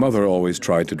 My mother always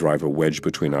tried to drive a wedge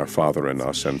between our father and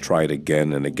us and tried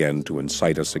again and again to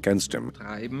incite us against him.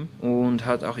 Und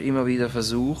hat auch immer wieder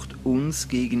versucht, uns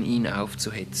gegen ihn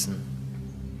aufzuhetzen.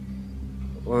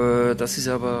 Das ist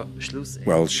aber schlussendlich...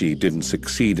 Well, she didn't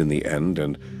succeed in the end,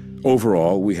 and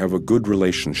overall we have a good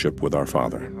relationship with our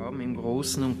father. Wir haben im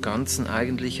Großen und Ganzen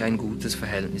eigentlich ein gutes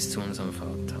Verhältnis zu unserem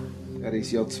Vater.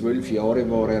 Ist ja 12 Jahre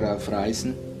war auf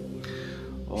Reisen.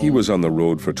 He was on the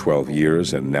road for 12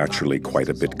 years, and naturally quite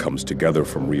a bit comes together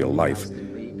from real life.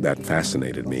 That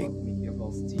fascinated me.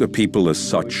 The people as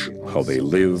such, how they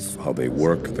live, how they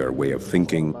work, their way of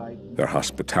thinking, their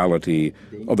hospitality,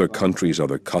 other countries,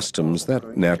 other customs,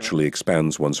 that naturally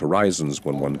expands one's horizons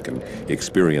when one can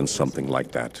experience something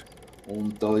like that.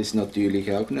 Und da ist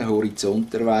natürlich auch eine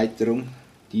Horizonterweiterung.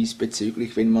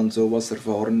 diesbezüglich, wenn man sowas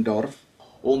erfahren darf.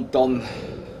 Und dann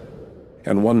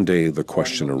And one day the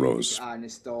question arose,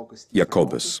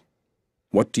 Jacobus,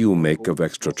 what do you make of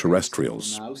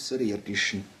extraterrestrials?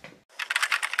 Außerirdischen.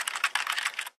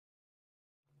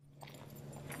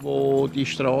 Wo die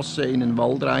Straße in den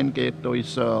Wald reingeht, da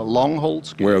ist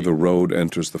Langholz. Where the road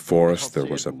enters the forest, there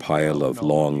was a pile of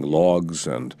long logs,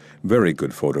 and very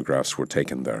good photographs were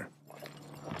taken there.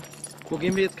 Wo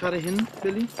gehen wir jetzt gerade hin,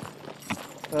 Billy?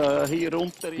 Hier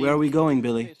runter. Where are we going,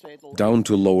 Billy? Down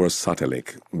to Lower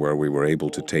Satellik, where we were able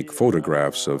to take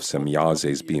photographs of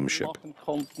Semjase's beam ship.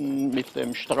 Konnten mit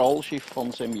dem Strahlschiff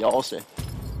von Semjase.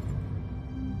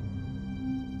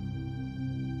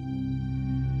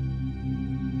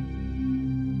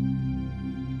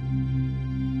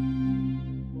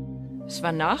 Es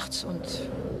war nachts und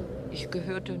ich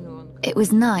hörte nur. It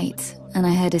was night, and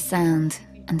I heard a sound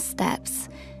and steps.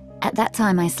 At that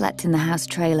time, I slept in the house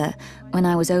trailer when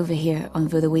I was over here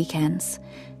over the weekends.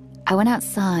 I went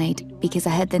outside because I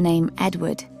heard the name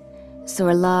Edward, saw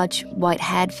a large,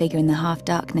 white-haired figure in the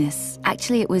half-darkness.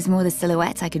 Actually, it was more the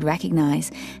silhouette I could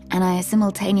recognize, and I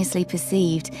simultaneously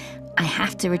perceived I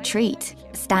have to retreat,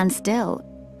 stand still,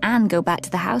 and go back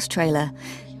to the house trailer.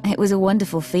 It was a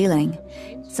wonderful feeling.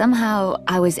 Somehow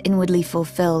I was inwardly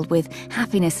fulfilled with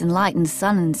happiness and light and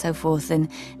sun and so forth, and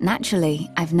naturally,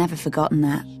 I've never forgotten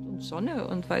that. Sonne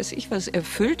und weiß ich was,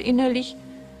 erfüllt innerlich,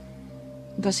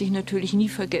 was ich natürlich nie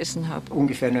vergessen habe.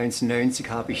 Ungefähr 1990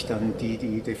 habe ich dann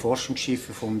die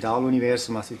Forschungsschiffe vom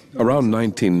Dahl-Universum. Around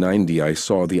 1990, I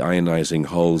saw the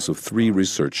ionizing hulls of 3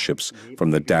 research ships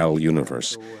from the Dahl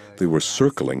universe. They were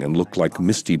circling and looked like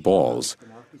misty balls.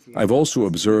 I've also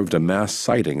observed a mass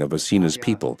sighting of Asina's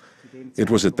people. It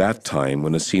was at that time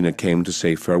when Asina came to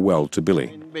say farewell to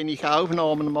Billy. Wenn ich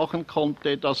Aufnahmen machen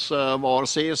konnte, das war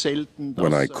sehr selten.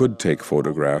 When I could take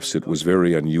photographs, it was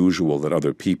very unusual that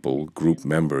other people, group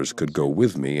members, could go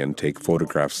with me and take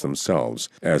photographs themselves.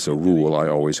 As a rule, I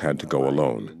always had to go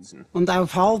alone. Und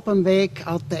auf halbem Weg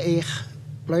hatte ich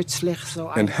plötzlich so.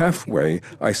 And halfway,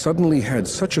 I suddenly had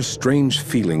such a strange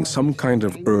feeling, some kind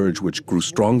of urge which grew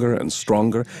stronger and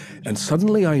stronger, and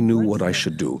suddenly I knew what I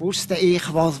should do. Wusste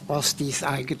ich, was dies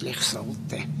eigentlich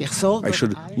sollte. I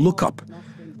should look up.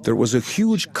 There was a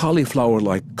huge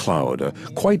cauliflower-like cloud, a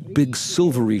quite big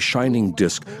silvery shining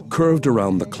disk curved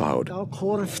around the cloud. Da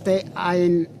kurvte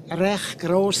ein recht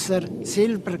großer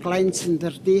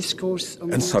silberglänzender Diskus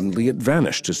And suddenly it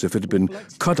vanished as if it had been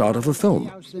cut out of a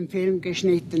film. aus dem Film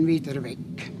geschnitten wieder weg.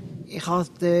 Ich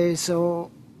hatte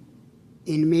so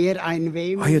in mir ein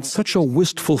Wehmut. I had such a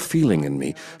wistful feeling in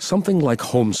me, something like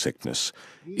homesickness.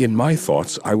 In my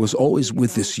thoughts, I was always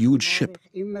with this huge ship.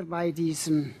 Immer bei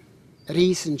diesem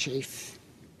Riesenschiff.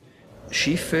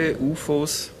 Schiffe,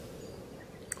 UFOs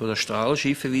oder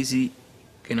Strahlschiffe, wie sie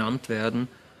genannt werden.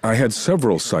 I had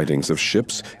several sightings of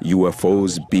ships,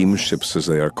 UFOs, beam ships as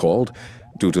they are called,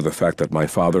 due to the fact that my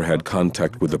father had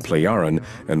contact with the Pleiadian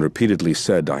and repeatedly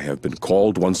said, I have been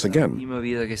called once again. Immer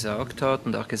wieder gesagt hat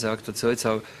und auch gesagt hat, so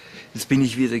jetzt bin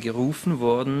ich wieder gerufen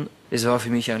worden. Es war für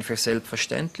mich einfach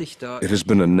selbstverständlich da. It has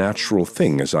been a natural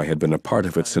thing as I had been a part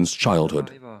of it since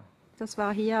childhood. Das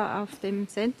war hier auf dem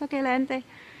Centergelände.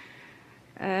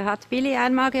 Hat Billy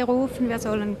einmal gerufen, wir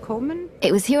sollen kommen.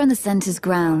 It was here on the centre's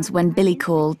grounds when Billy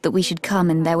called that we should come,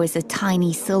 and there was a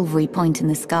tiny silvery point in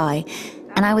the sky.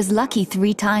 And I was lucky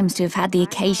 3 times to have had the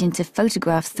occasion to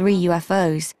photograph 3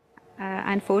 UFOs.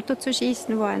 Ein Foto zu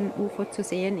schießen, wo ein UFO zu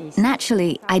sehen ist.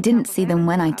 Naturally, I didn't see them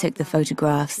when I took the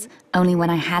photographs, only when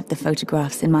I had the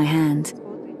photographs in my hand.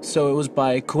 So it was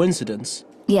by coincidence?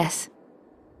 Yes.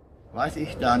 Was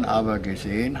ich dann aber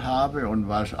gesehen habe und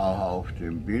was auch auf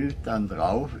dem Bild dann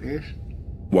drauf ist.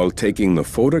 While taking the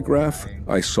photograph,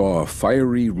 I saw a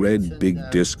fiery red big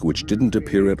disc which didn't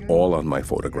appear at all on my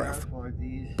photograph.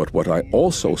 But what I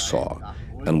also saw,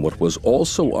 and what was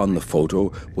also on the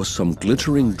photo, was some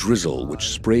glittering drizzle which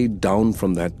sprayed down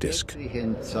from that disc.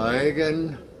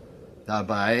 Zeugen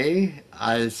dabei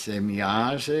als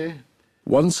Semjase.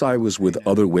 Once I was with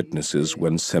other witnesses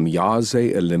when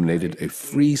Semjase eliminated a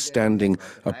freestanding,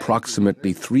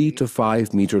 approximately 3 to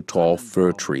 5 meter tall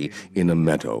fir tree in a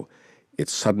meadow. It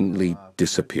suddenly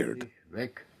disappeared.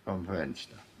 Weg vom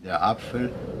Fenster. Der Apfel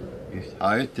ist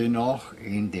heute noch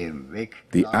in dem Weg.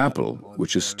 The apple,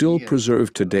 which is still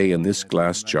preserved today in this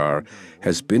glass jar,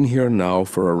 has been here now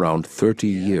for around 30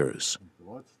 years.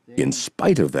 In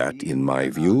spite of that, in my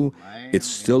view, it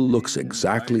still looks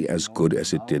exactly as good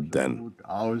as it did then.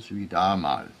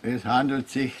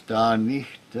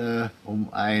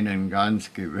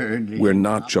 We're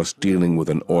not just dealing with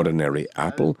an ordinary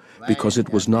apple because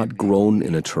it was not grown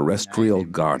in a terrestrial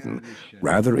garden.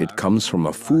 Rather, it comes from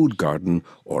a food garden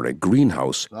or a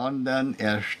greenhouse,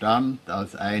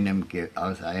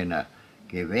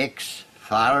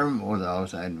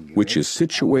 which is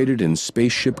situated in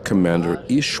Spaceship Commander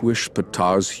Ishwish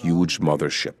Pattar's huge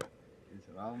mothership.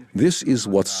 This is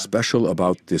what's special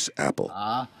about this apple.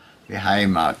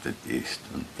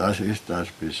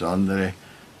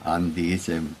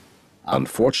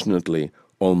 Unfortunately,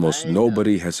 almost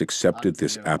nobody has accepted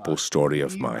this apple story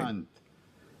of mine.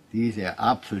 Diese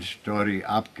Apfelstory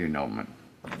abgenommen.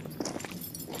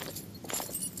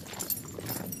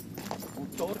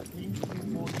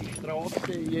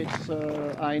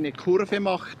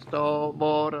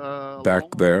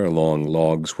 Back there, long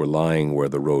logs were lying where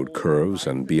the road curves,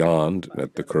 and beyond,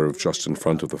 at the curve just in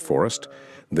front of the forest,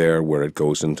 there where it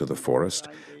goes into the forest,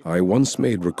 I once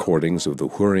made recordings of the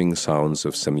whirring sounds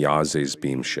of Semjase's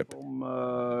beamship.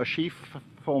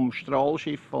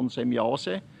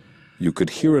 You could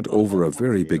hear it over a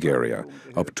very big area,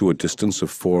 up to a distance of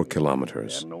 4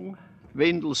 kilometers.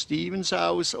 Wendell Stevens,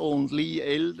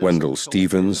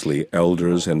 Lee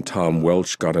Elders, and Tom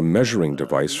Welch got a measuring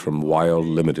device from Weil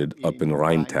Limited up in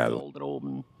Rheintal.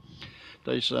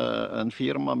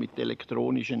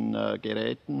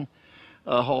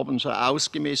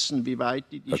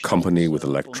 A company with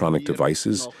electronic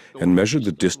devices, and measured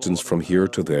the distance from here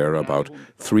to there about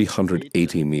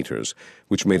 380 meters,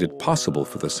 which made it possible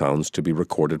for the sounds to be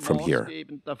recorded from here.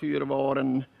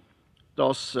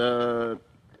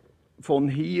 Von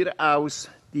hier aus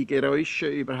die Geräusche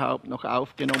überhaupt noch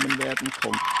aufgenommen werden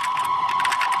konnten.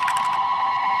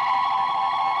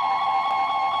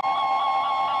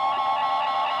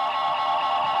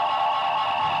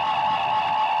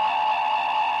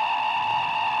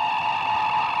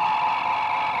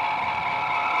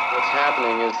 What's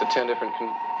happening is the 10 different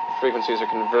frequencies are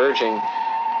converging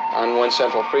on one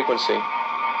central frequency,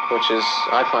 which is,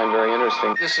 I find, very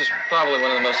interesting. This is probably one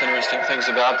of the most interesting things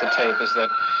about the tape, is that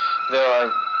there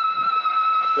are...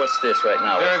 What's this right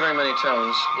now? Very, very many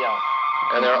tones. Yeah.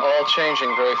 And they're all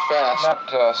changing very fast. Not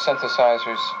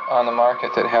synthesizers on the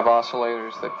market that have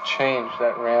oscillators that change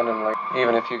that randomly.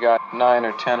 Even if you got 9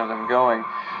 or 10 of them going,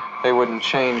 they wouldn't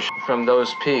change from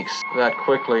those peaks that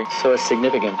quickly. So a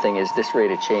significant thing is this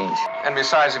rate of change. And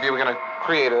besides, if you were going to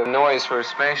create a noise for a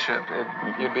spaceship,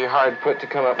 you'd be hard put to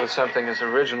come up with something as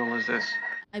original as this.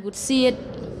 I would see it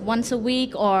once a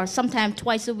week or sometimes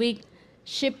twice a week,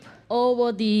 ship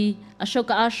over the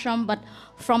Ashoka Ashram, but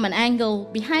from an angle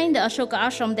behind the Ashoka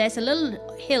Ashram, there's a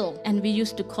little hill, and we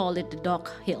used to call it the Dog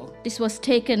Hill. This was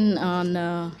taken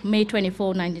on May 24,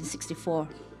 1964.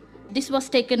 This was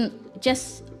taken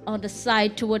just on the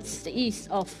side towards the east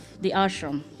of the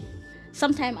ashram.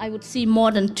 Sometimes I would see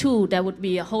more than 2, there would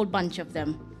be a whole bunch of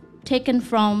them. Taken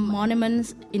from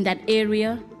monuments in that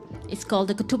area. It's called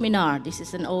the Qutub Minar. This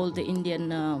is an old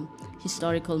Indian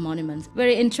historical monument.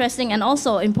 Very interesting and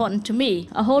also important to me,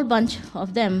 a whole bunch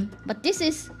of them. But this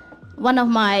is one of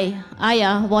my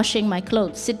ayah washing my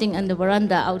clothes, sitting on the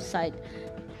veranda outside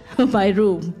my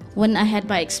room. When I had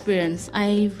my experience,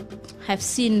 I have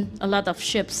seen a lot of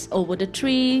ships over the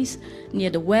trees, near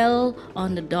the well,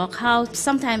 on the doghouse.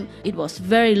 Sometimes it was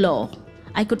very low.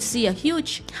 I could see a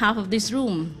huge half of this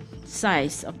room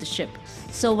size of the ship.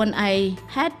 So when I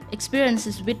had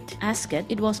experiences with Asket,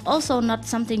 it was also not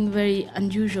something very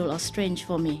unusual or strange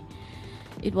for me.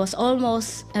 It was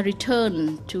almost a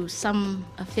return to some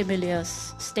familiar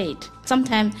state.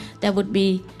 Sometimes there would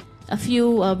be a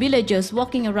few villagers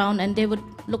walking around and they would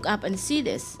look up and see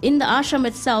this. In the ashram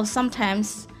itself,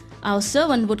 sometimes our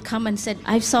servant would come and say,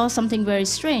 I saw something very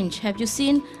strange. Have you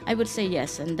seen? I would say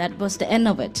yes, and that was the end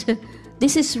of it.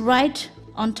 This is right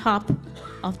on top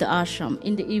of the ashram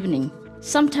in the evening.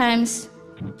 Sometimes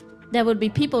there would be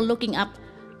people looking up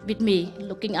with me,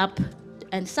 looking up,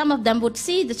 and some of them would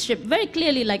see the ship very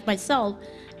clearly like myself,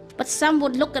 but some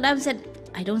would look at them and said,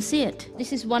 I don't see it.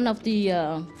 This is one of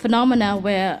the phenomena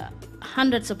where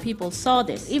hundreds of people saw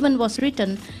this. Even was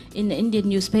written in the Indian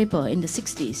newspaper in the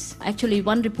 60s. Actually,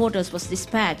 one reporter was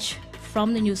dispatched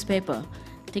from the newspaper,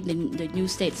 I think the New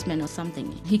Statesman or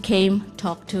something. He came,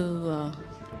 talked to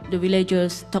the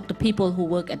villagers, talked to people who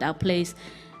work at our place,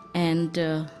 and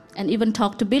even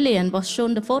talked to Billy and was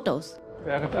shown the photos.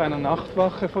 Während einer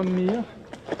Nachtwache von mir,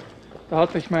 da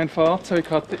hatte ich mein Fahrzeug,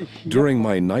 During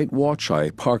my night watch, I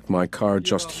parked my car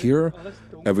just here.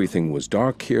 Everything was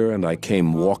dark here, and I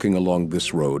came walking along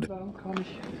this road. Dann kam ich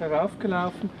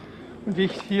heraufgelaufen. Und wie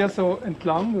ich hier so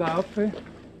entlang laufe.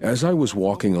 As I was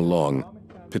walking along,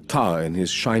 Ptah and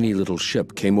his shiny little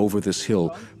ship came over this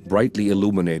hill, brightly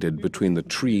illuminated between the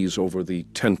trees over the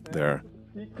tent there.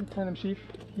 Mit seinem Schiff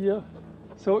hier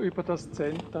so über das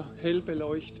Center, hell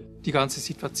beleuchtet. Die ganze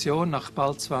Situation nach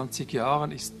bald 20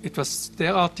 Jahren ist etwas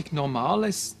derartig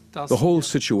Normales. The whole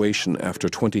situation after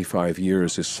 25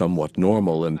 years is somewhat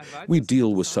normal, and we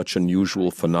deal with such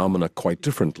unusual phenomena quite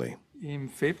differently. Im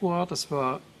Februar, das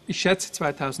war, ich schätze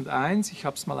 2001, ich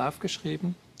habe es mal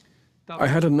aufgeschrieben. I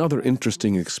had another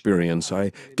interesting experience.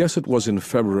 I guess it was in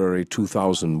February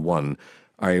 2001.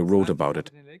 I wrote about it.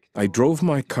 I drove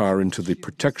my car into the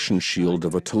protection shield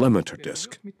of a telemeter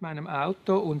disc. Mit meinem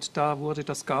Auto und da wurde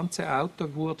das ganze Auto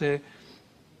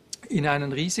in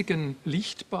einen riesigen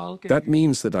Lichtball. That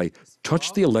means that I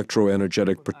touched the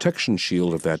electroenergetic protection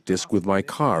shield of that disc with my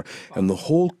car, and the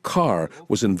whole car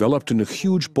was enveloped in a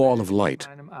huge ball of light.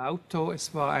 In meinem Auto,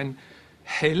 es war ein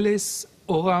helles,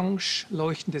 orange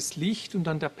leuchtendes Licht und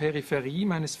an der Peripherie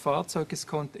meines Fahrzeuges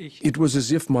konnte ich. It was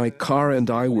as if my car and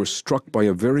I were struck by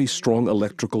a very strong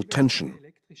electrical tension.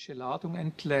 Elektrische Ladung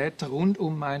entlädt rund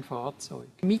mein Fahrzeug.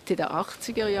 Mitte der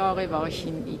 80er Jahre war ich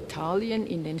in Italien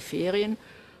in den Ferien.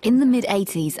 In the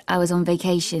mid-80s, I was on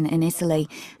vacation in Italy,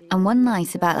 and one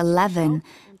night about 11,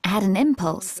 I had an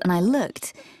impulse and I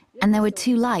looked, and there were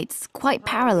two lights, quite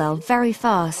parallel, very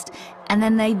fast, and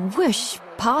then they whoosh,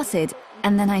 parted,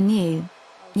 and then I knew.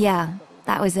 Yeah,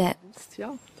 that was it.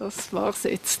 Ja, das war's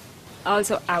jetzt.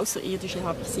 Also Außerirdische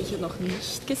habe ich sicher noch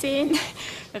nicht gesehen.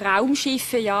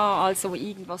 Raumschiffe, ja, also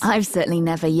irgendwas. I've certainly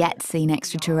never yet seen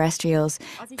extraterrestrials,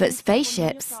 but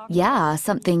spaceships, yeah,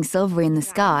 something silvery in the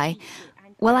sky.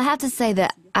 Well, I have to say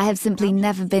that I have simply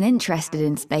never been interested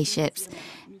in spaceships.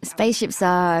 Spaceships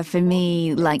are, for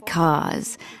me, like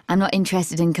cars. I'm not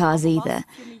interested in cars either.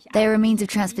 They are a means of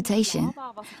transportation.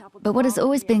 But what has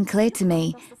always been clear to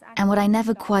me, and what I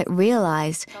never quite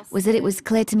realized, was that it was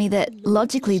clear to me that,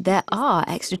 logically, there are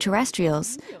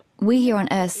extraterrestrials. We here on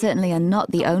Earth certainly are not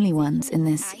the only ones in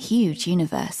this huge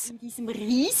universe.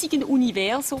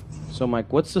 So,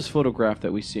 Mike, what's this photograph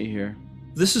that we see here?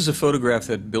 This is a photograph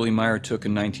that Billy Meier took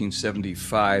in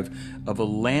 1975 of a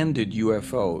landed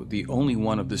UFO, the only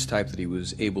one of this type that he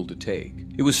was able to take.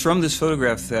 It was from this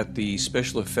photograph that the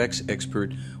special effects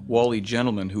expert Wally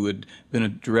Gentleman, who had been a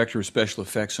director of special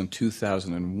effects in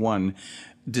 2001,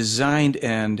 designed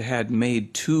and had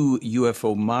made 2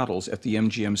 UFO models at the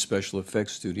MGM Special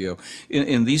Effects Studio.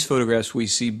 In these photographs, we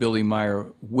see Billy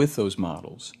Meier with those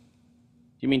models.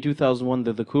 You mean 2001,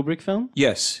 the Kubrick film?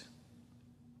 Yes.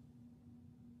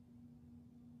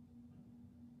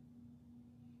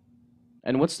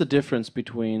 And what's the difference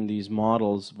between these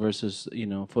models versus,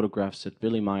 photographs that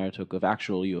Billy Meier took of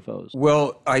actual UFOs?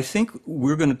 Well, I think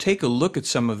we're going to take a look at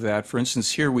some of that. For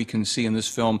instance, here we can see in this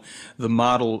film the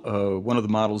model, one of the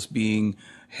models being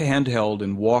handheld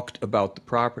and walked about the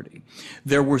property.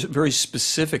 There were very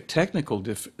specific technical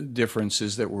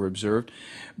differences that were observed,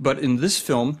 but in this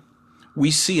film, we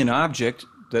see an object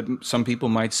that some people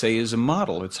might say is a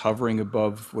model. It's hovering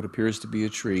above what appears to be a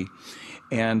tree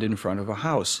and in front of a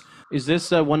house. Is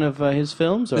this one of his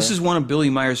films? Or? This is one of Billy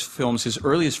Meier's films, his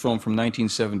earliest film from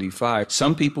 1975.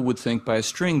 Some people would think by a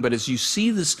string, but as you see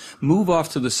this move off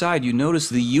to the side, you notice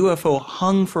the UFO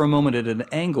hung for a moment at an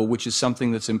angle, which is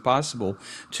something that's impossible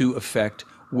to effect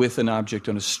with an object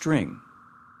on a string.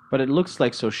 But it looks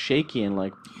like so shaky and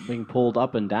like being pulled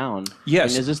up and down.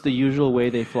 Yes. Is this the usual way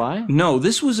they fly? No,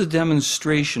 this was a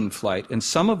demonstration flight, and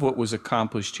some of what was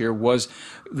accomplished here was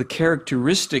the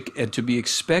characteristic and to be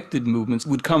expected movements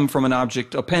would come from an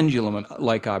object, a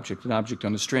pendulum-like object, an object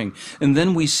on a string. And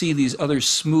then we see these other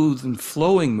smooth and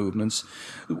flowing movements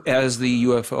as the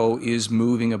UFO is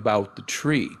moving about the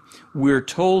tree. We're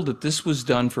told that this was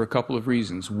done for a couple of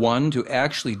reasons. One, to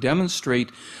actually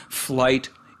demonstrate flight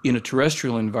in a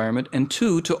terrestrial environment, and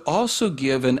 2, to also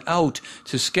give an out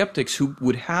to skeptics who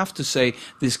would have to say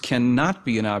this cannot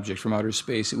be an object from outer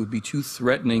space. It would be too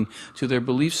threatening to their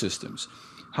belief systems.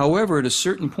 However, at a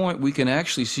certain point, we can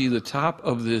actually see the top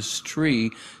of this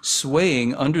tree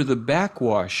swaying under the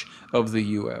backwash of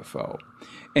the UFO.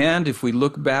 And if we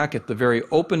look back at the very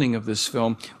opening of this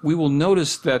film, we will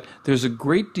notice that there's a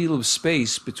great deal of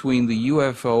space between the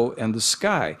UFO and the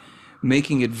sky,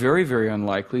 making it very, very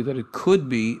unlikely that it could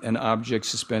be an object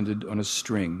suspended on a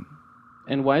string.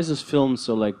 And why is this film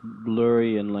so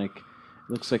blurry and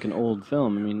looks like an old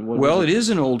film? I mean, well, it is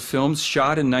an old film,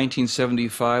 shot in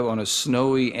 1975 on a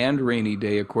snowy and rainy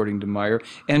day, according to Meier,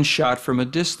 and shot from a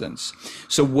distance.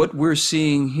 So what we're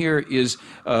seeing here is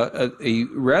a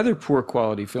rather poor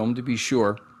quality film, to be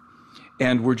sure.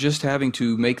 And we're just having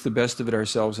to make the best of it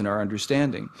ourselves in our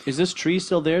understanding. Is this tree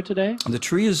still there today? The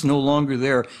tree is no longer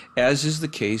there, as is the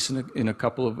case in a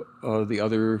couple of the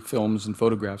other films and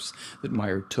photographs that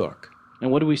Meier took. And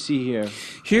what do we see here?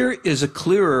 Here is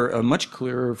a much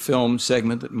clearer film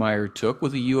segment that Meier took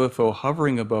with a UFO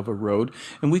hovering above a road,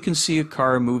 and we can see a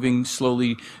car moving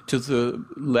slowly to the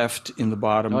left in the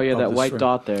bottom. Oh yeah, that white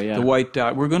dot there, yeah. The white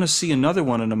dot. We're going to see another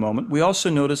one in a moment. We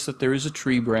also notice that there is a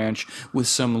tree branch with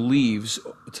some leaves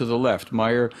to the left.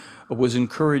 Meier was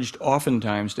encouraged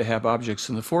oftentimes to have objects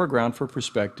in the foreground for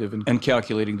perspective and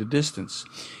calculating the distance.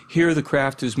 Here the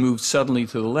craft has moved suddenly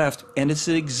to the left, and it's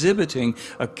exhibiting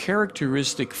a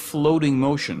characteristic floating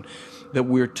motion that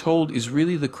we're told is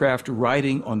really the craft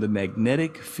riding on the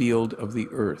magnetic field of the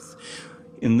Earth.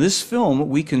 In this film,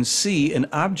 we can see an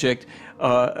object,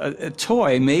 a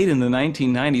toy made in the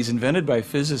 1990s, invented by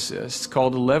physicists,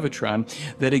 called a levitron,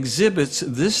 that exhibits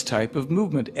this type of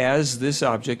movement as this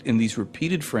object in these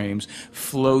repeated frames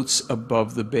floats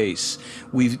above the base.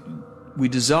 We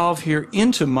dissolve here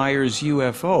into Meier's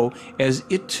UFO as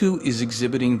it too is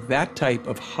exhibiting that type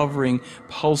of hovering,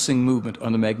 pulsing movement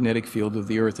on the magnetic field of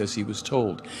the Earth as he was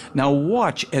told. Now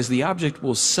watch as the object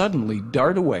will suddenly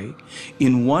dart away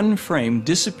in one frame,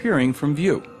 disappearing from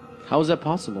view. How is that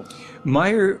possible?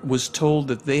 Meier was told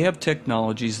that they have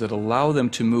technologies that allow them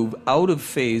to move out of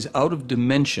phase, out of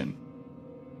dimension,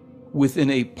 within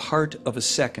a part of a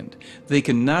second. They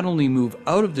can not only move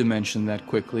out of dimension that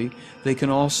quickly, they can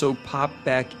also pop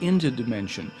back into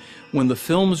dimension. When the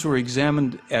films were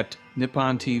examined at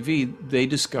Nippon TV, they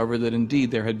discovered that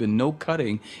indeed there had been no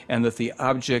cutting and that the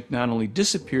object not only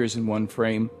disappears in one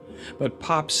frame, but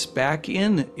pops back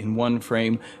in one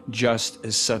frame just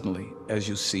as suddenly as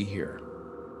you see here.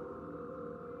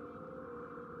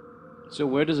 So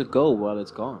where does it go while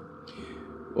it's gone?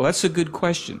 Well, that's a good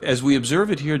question. As we observe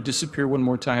it here disappear one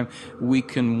more time, we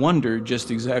can wonder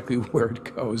just exactly where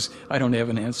it goes. I don't have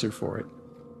an answer for it.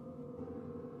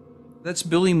 That's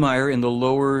Billy Meier in the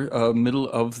lower middle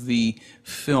of the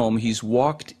film. He's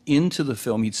walked into the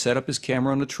film. He'd set up his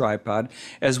camera on a tripod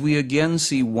as we again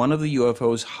see one of the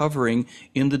UFOs hovering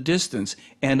in the distance.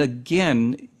 And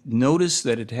again, notice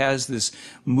that it has this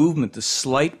movement, the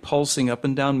slight pulsing up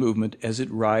and down movement as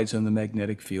it rides on the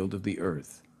magnetic field of the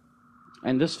Earth.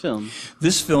 And this film?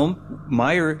 This film,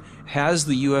 Meier has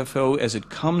the UFO as it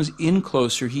comes in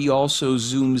closer. He also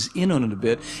zooms in on it a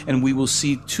bit, and we will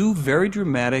see two very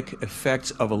dramatic effects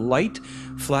of a light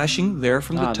flashing there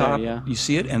from the top. There, yeah. You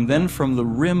see it? And then from the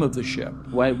rim of the ship.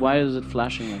 Why is it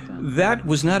flashing like that? That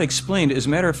was not explained. As a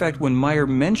matter of fact, when Meier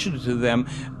mentioned it to them,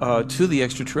 to the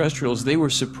extraterrestrials, they were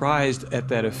surprised at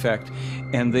that effect,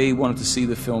 and they wanted to see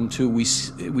the film too. We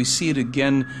see it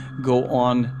again go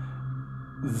on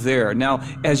there. Now,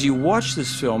 as you watch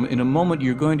this film, in a moment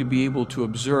you're going to be able to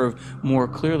observe more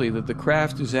clearly that the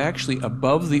craft is actually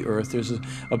above the Earth. There's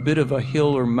a bit of a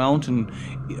hill or mountain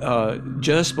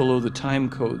just below the time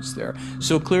codes there.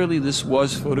 So clearly this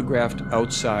was photographed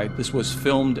outside. This was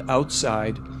filmed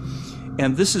outside.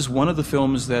 And this is one of the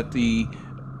films that the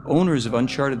owners of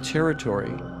Uncharted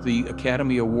Territory, the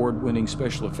Academy Award-winning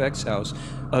special effects house,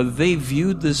 they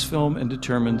viewed this film and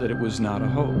determined that it was not a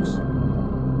hoax.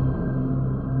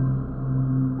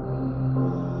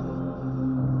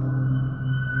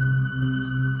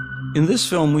 In this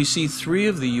film, we see three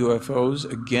of the UFOs,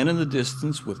 again in the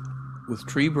distance, with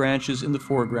tree branches in the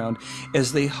foreground,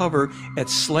 as they hover at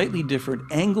slightly different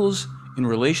angles in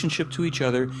relationship to each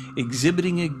other,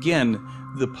 exhibiting again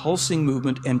the pulsing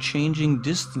movement and changing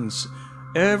distance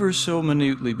ever so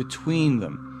minutely between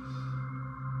them.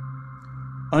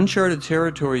 Uncharted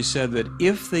Territory said that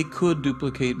if they could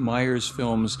duplicate Meier's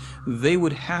films, they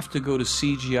would have to go to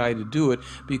CGI to do it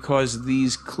because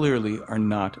these clearly are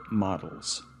not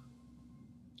models.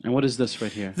 And what is this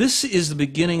right here? This is the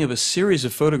beginning of a series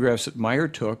of photographs that Meier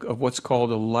took of what's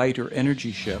called a light or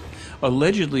energy ship,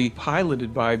 allegedly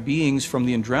piloted by beings from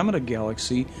the Andromeda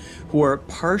Galaxy who are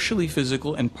partially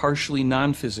physical and partially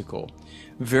non-physical.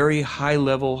 Very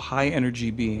high-level, high-energy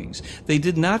beings. They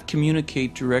did not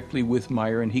communicate directly with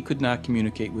Meier, and he could not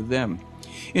communicate with them.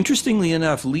 Interestingly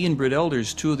enough, Lee and Britt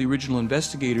Elders, two of the original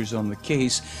investigators on the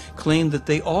case, claimed that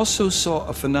they also saw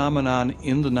a phenomenon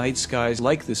in the night skies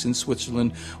like this in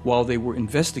Switzerland while they were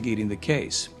investigating the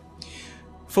case.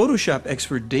 Photoshop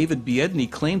expert David Biedny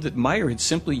claimed that Meier had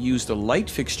simply used a light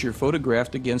fixture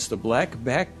photographed against a black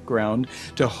background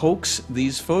to hoax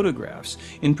these photographs,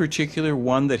 in particular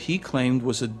one that he claimed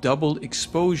was a double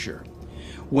exposure.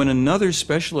 When another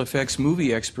special effects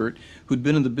movie expert who'd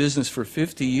been in the business for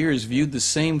 50 years viewed the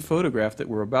same photograph that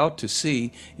we're about to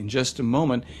see in just a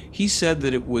moment, he said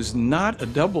that it was not a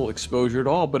double exposure at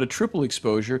all, but a triple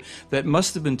exposure that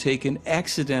must have been taken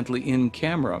accidentally in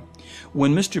camera.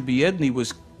 When Mr. Biedny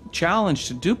was challenged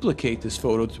to duplicate this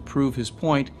photo to prove his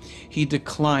point, he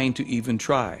declined to even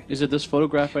try. Is it this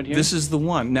photograph right here? This is the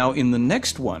one. Now, in the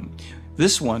next one,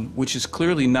 this one, which is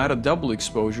clearly not a double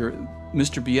exposure,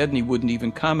 Mr. Biedny wouldn't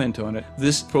even comment on it.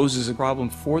 This poses a problem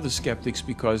for the skeptics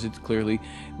because it clearly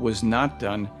was not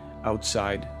done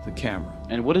outside the camera.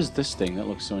 And what is this thing that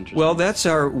looks so interesting? Well, that's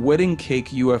our wedding cake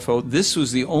UFO. This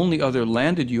was the only other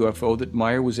landed UFO that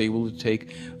Meier was able to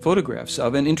take photographs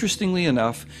of. And interestingly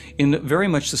enough, in very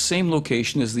much the same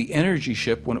location as the energy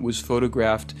ship when it was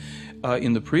photographed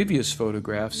in the previous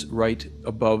photographs, right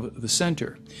above the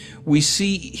center. We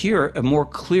see here a more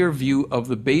clear view of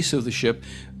the base of the ship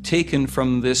taken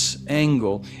from this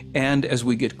angle, and as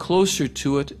we get closer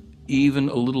to it, even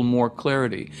a little more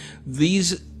clarity.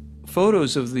 These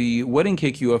photos of the wedding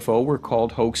cake UFO were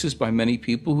called hoaxes by many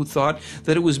people who thought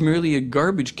that it was merely a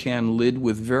garbage can lid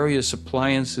with various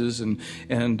appliances and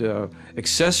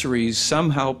accessories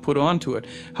somehow put onto it.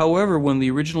 However, when the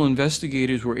original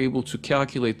investigators were able to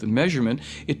calculate the measurement,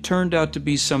 it turned out to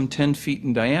be some 10 feet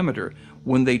in diameter.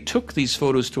 When they took these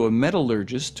photos to a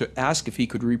metallurgist to ask if he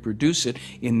could reproduce it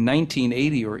in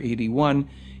 1980 or 81,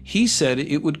 he said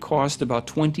it would cost about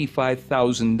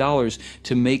 $25,000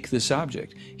 to make this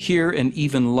object. Here, an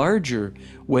even larger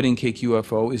wedding cake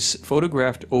UFO is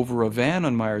photographed over a van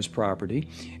on Meier's property,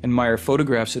 and Meier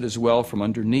photographs it as well from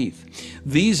underneath.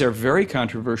 These are very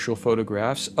controversial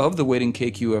photographs of the wedding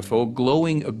cake UFO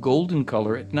glowing a golden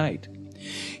color at night.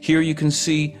 Here you can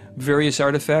see various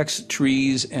artifacts,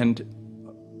 trees, and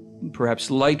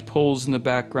perhaps light poles in the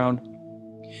background.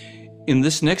 In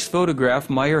this next photograph,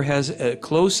 Meier has a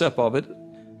close-up of it,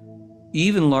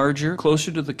 even larger,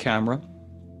 closer to the camera.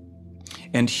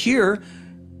 And here,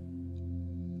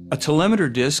 a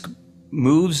telemeter disc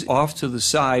moves off to the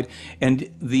side, and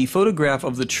the photograph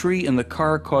of the tree and the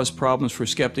car caused problems for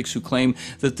skeptics who claim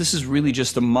that this is really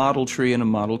just a model tree and a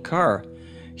model car.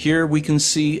 Here we can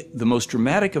see the most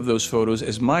dramatic of those photos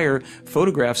as Meier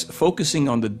photographs focusing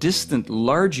on the distant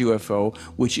large UFO,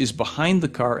 which is behind the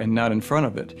car and not in front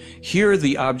of it. Here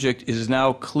the object is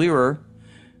now clearer,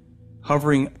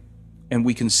 hovering, and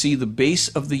we can see the base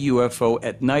of the UFO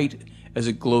at night as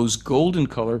it glows golden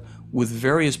color with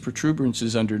various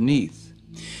protuberances underneath.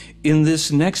 In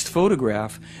this next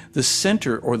photograph, the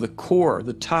center or the core,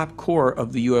 the top core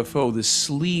of the UFO, the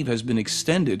sleeve has been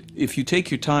extended. If you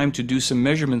take your time to do some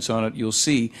measurements on it, you'll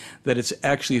see that it's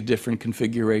actually a different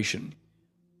configuration.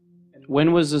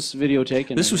 When was this video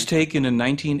taken? This was taken in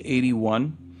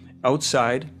 1981,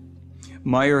 outside.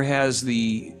 Meier has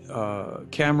the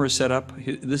camera set up.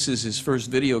 This is his first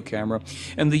video camera.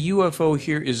 And the UFO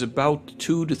here is about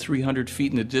 200 to 300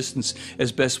 feet in the distance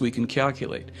as best we can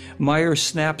calculate. Meier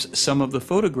snaps some of the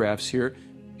photographs here.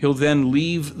 He'll then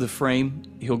leave the frame.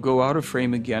 He'll go out of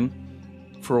frame again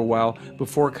for a while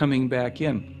before coming back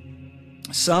in.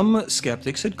 Some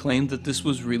skeptics had claimed that this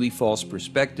was really false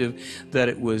perspective, that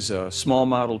it was small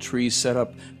model trees set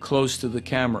up close to the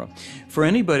camera. For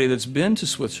anybody that's been to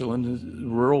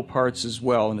Switzerland, rural parts as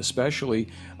well, and especially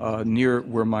near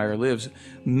where Meier lives,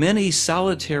 many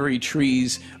solitary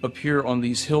trees appear on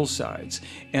these hillsides,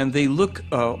 and they look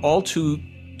all too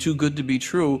good to be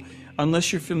true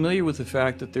unless you're familiar with the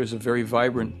fact that there's a very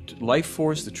vibrant life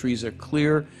force. The trees are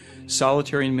clear,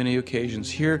 solitary in many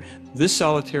occasions. Here, this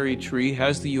solitary tree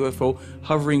has the UFO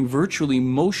hovering virtually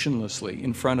motionlessly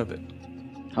in front of it.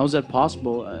 How is that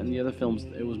possible? In the other films,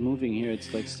 it was moving. Here,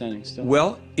 it's like standing still.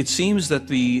 Well, it seems that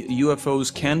the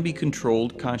UFOs can be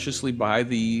controlled consciously by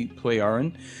the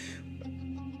Pleiadian.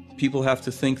 People have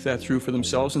to think that through for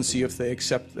themselves and see if they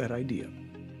accept that idea.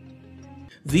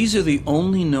 These are the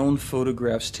only known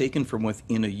photographs taken from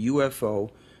within a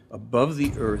UFO above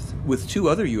the Earth, with two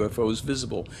other UFOs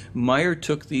visible. Meier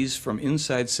took these from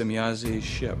inside Semyaze's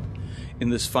ship. In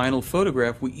this final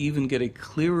photograph, we even get a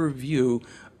clearer view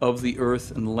of the Earth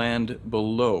and land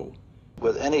below.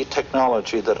 With any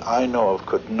technology that I know of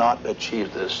could not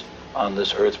achieve this on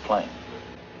this Earth's plane.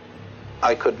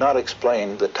 I could not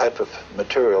explain the type of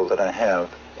material that I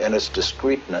have and its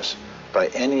discreteness by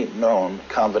any known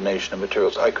combination of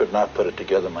materials. I could not put it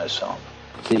together myself.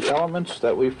 The elements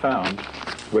that we found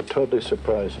were totally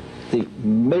surprising. The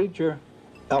major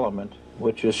element,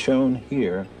 which is shown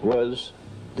here, was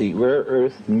the rare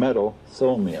earth metal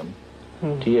thulmium,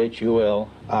 Thulium.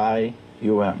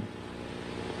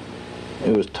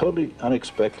 It was totally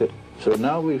unexpected. So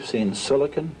now we've seen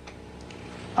silicon,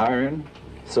 iron,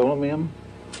 thulmium,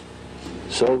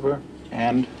 silver,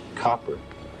 and copper,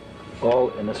 all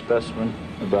in a specimen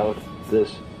about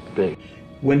this big.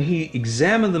 When he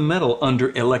examined the metal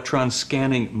under electron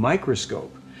scanning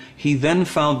microscope, he then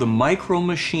found the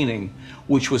micromachining,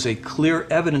 which was a clear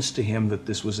evidence to him that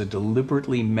this was a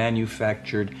deliberately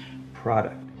manufactured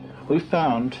product. We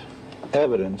found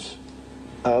evidence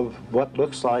of what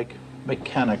looks like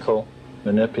mechanical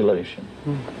manipulation.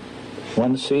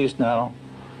 One sees now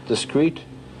discrete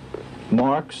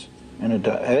marks in a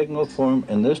diagonal form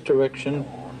in this direction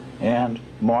and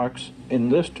marks in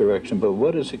this direction. But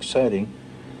what is exciting,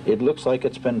 it looks like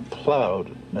it's been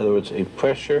plowed. In other words, a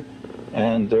pressure,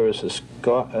 and there is a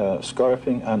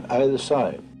scarfing on either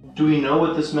side. Do we know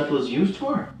what this metal is used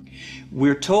for?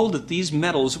 We're told that these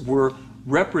metals were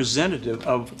representative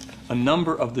of a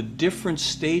number of the different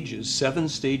stages, 7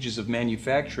 stages of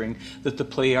manufacturing that the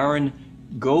Pleiadian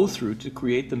go through to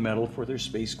create the metal for their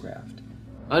spacecraft.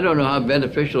 I don't know how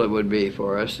beneficial it would be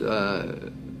for us.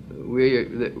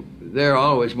 They're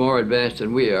always more advanced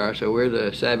than we are, so we're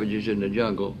the savages in the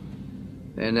jungle,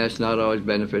 and that's not always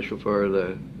beneficial for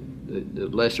the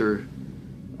lesser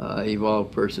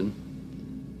evolved person.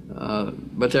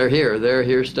 But they're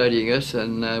here studying us,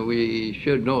 and we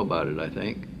should know about it, I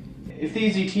think. If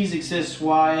these ETs exist,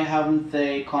 why haven't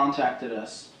they contacted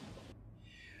us?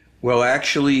 Well,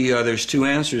 actually, there's 2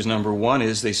 answers. Number one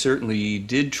is they certainly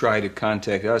did try to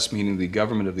contact us, meaning the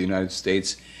government of the United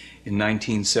States, in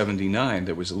 1979.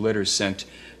 There was a letter sent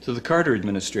to the Carter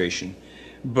administration.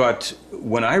 But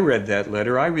when I read that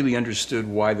letter, I really understood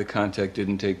why the contact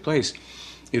didn't take place.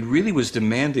 It really was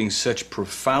demanding such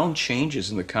profound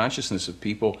changes in the consciousness of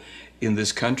people in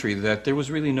this country that there was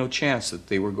really no chance that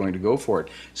they were going to go for it.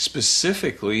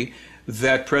 Specifically,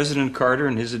 that President Carter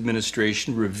and his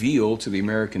administration revealed to the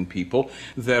American people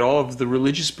that all of the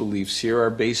religious beliefs here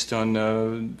are based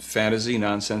on fantasy,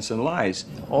 nonsense, and lies.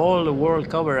 All the world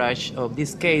coverage of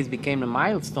this case became a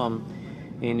milestone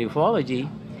in ufology.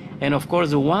 And of course,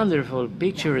 the wonderful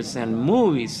pictures and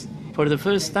movies. For the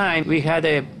first time, we had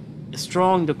a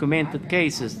strong documented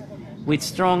cases with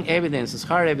strong evidences,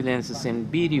 hard evidences in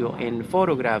video and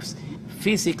photographs,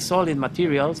 physics, solid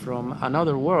materials from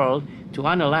another world to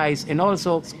analyze, and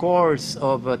also scores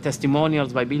of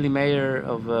testimonials by Billy Meier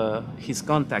of his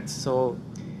contacts. So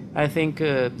I think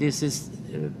this is,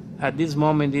 at this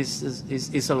moment,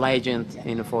 is a legend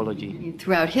in ufology.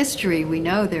 Throughout history, we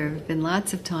know there have been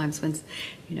lots of times when,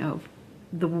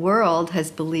 the world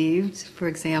has believed, for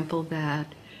example, that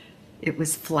it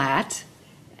was flat,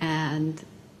 and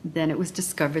then it was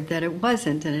discovered that it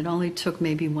wasn't, and it only took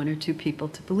maybe 1 or 2 people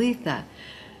to believe that.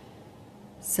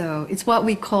 So it's what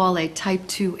we call a type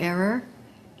 2 error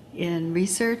in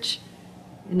research.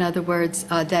 In other words,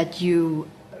 that you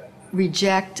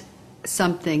reject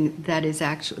something that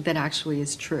actually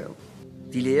is true.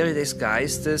 Die Lehre des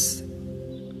Geistes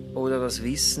oder das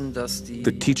Wissen, dass die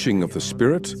The teaching of the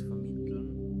Spirit,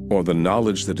 or the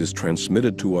knowledge that is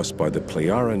transmitted to us by the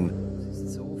Pleiadian,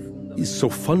 is so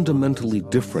fundamentally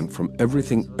different from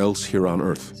everything else here on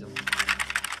Earth.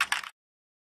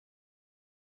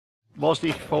 Was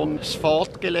ich von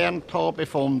Svat gelernt habe,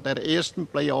 von der ersten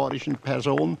pleiadischen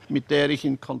Person, mit der ich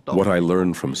in Kontakt. What I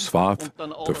learned from Svat,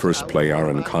 the first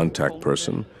Pleiadian contact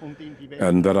person,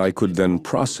 and that I could then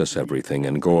process everything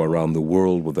and go around the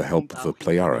world with the help of the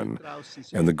Pleiadian,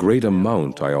 and the great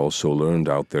amount I also learned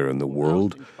out there in the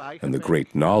world, and the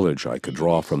great knowledge I could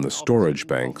draw from the storage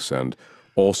banks, and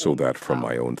also that from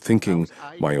my own thinking,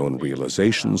 my own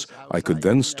realizations, I could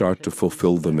then start to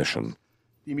fulfill the mission.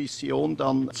 Die Mission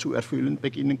dann zu erfüllen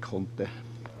beginnen konnte.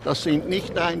 Das sind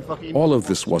nicht einfach. All of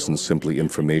this wasn't simply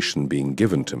information being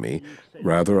given to me,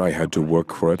 rather I had to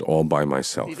work for it all by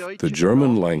myself. The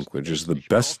German language is the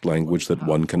best language that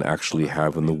one can actually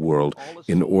have in the world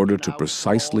in order to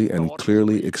precisely and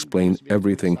clearly explain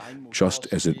everything just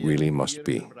as it really must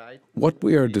be. What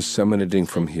we are disseminating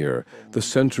from here, the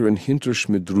center in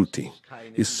Hinterschmidruti,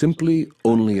 is simply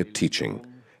only a teaching.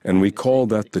 And we call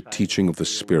that the teaching of the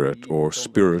Spirit, or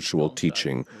spiritual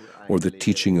teaching, or the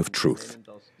teaching of truth.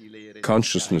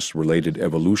 Consciousness-related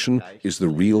evolution is the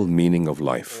real meaning of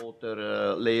life.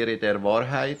 Lehre der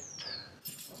Wahrheit.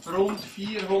 Rund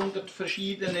 400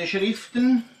 verschiedene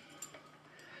Schriften,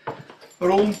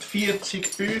 rund 40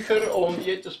 Bücher und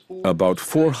jedes Buch. About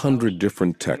 400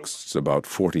 different texts, about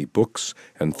 40 books,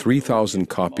 and 3,000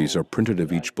 copies are printed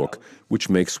of each book,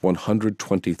 which makes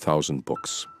 120,000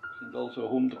 books. Also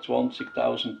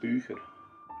 120.000 Bücher.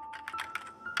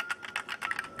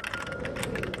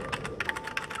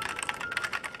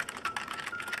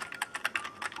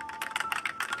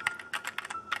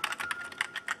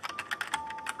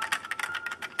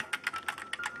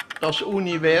 Das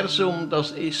Universum,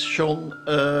 das ist schon...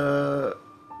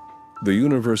 The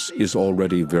universe is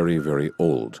already very, very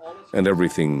old, and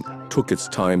everything took its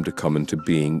time to come into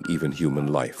being, even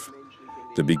human life.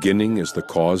 The beginning is the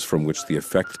cause from which the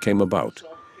effect came about.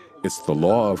 It's the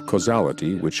law of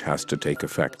causality which has to take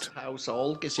effect.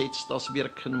 Kausalgesetz, das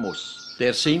wirken muss.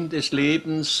 Der Sinn des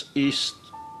Lebens ist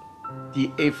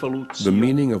die Evolution. The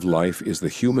meaning of life is the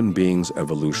human being's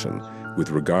evolution with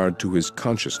regard to his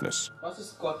consciousness. Was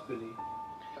ist Gott, Billy?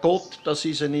 Gott, das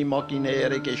ist eine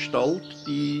imaginäre Gestalt,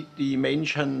 die die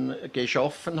Menschen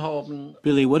geschaffen haben.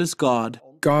 Billy, what is God?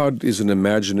 God is an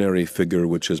imaginary figure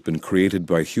which has been created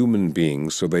by human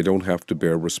beings so they don't have to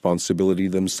bear responsibility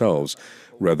themselves.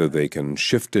 Rather, they can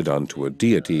shift it onto a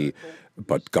deity.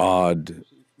 But God,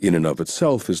 in and of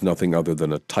itself, is nothing other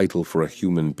than a title for a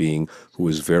human being who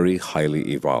is very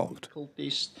highly evolved.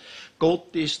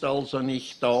 Gott ist also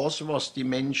nicht das, was die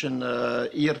Menschen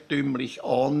irrtümlich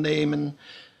annehmen.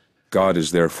 God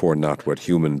is therefore not what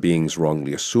human beings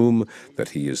wrongly assume, that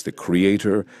he is the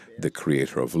creator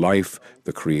of life,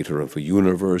 the creator of a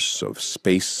universe, of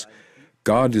space.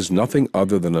 God is nothing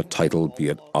other than a title, be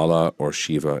it Allah or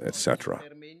Shiva, etc.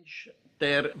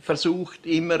 Der versucht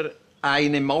immer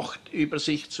eine Macht über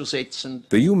sich zu setzen.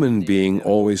 The human being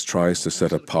always tries to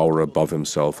set a power above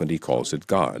himself, and he calls it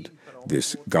God.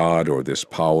 This God or this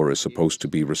power is supposed to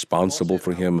be responsible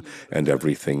for him and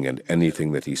everything and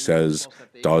anything that he says,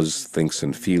 does, thinks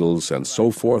and feels, and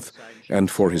so forth, and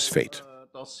for his fate.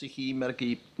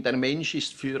 Der Mensch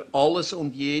ist für alles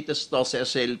und jedes, das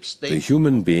selbst denkt. The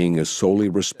human being is solely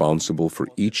responsible for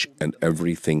each and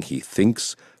everything he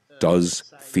thinks, does,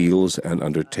 feels, and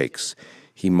undertakes.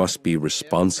 He must be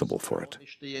responsible for it.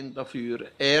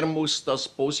 Muss das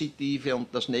Positive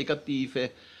und das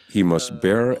Negative. He must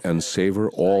bear and savor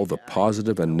all the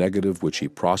positive and negative which he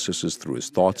processes through his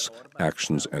thoughts,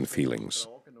 actions, and feelings.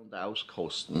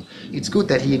 It's good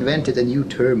that he invented a new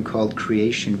term called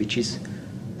creation, which is,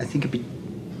 I think, a bit,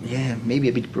 maybe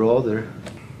a bit broader,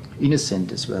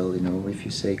 innocent as well. You know, if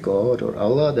you say God or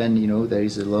Allah, then there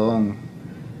is a long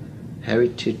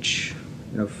heritage,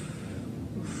 of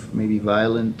maybe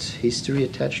violent history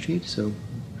attached to it. So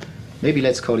maybe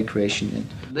let's call it creation then.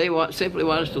 They simply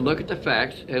want us to look at the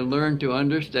facts and learn to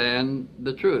understand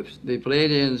the truth. The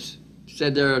Pleiadians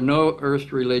said there are no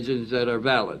earth religions that are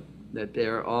valid, that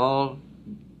they're all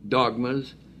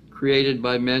dogmas created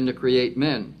by men to create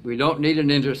men. We don't need an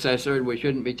intercessor, and we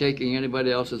shouldn't be taking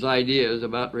anybody else's ideas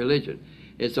about religion.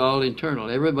 It's all internal.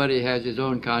 Everybody has his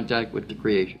own contact with the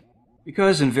creation.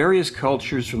 Because in various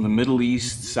cultures from the Middle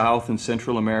East, South and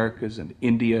Central Americas and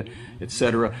India,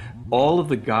 etc., all of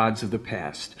the gods of the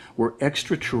past were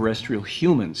extraterrestrial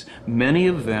humans. Many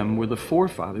of them were the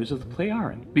forefathers of the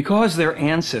Pleiadians. Because their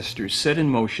ancestors set in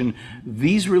motion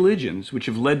these religions, which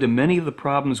have led to many of the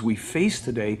problems we face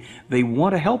today, they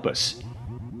want to help us.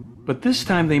 But this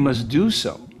time they must do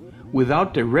so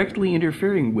without directly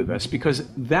interfering with us, because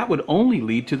that would only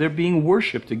lead to their being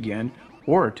worshipped again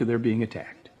or to their being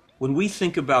attacked. When we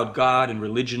think about God and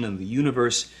religion and the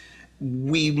universe,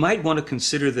 we might want to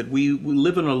consider that we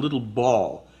live in a little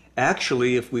ball.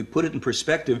 Actually, if we put it in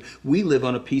perspective, we live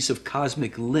on a piece of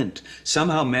cosmic lint,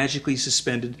 somehow magically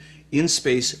suspended in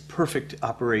space, perfect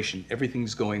operation.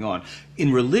 Everything's going on.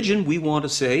 In religion, we want to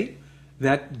say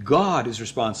that God is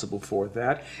responsible for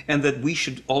that, and that we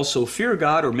should also fear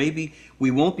God, or maybe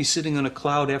we won't be sitting on a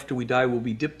cloud after we die, we'll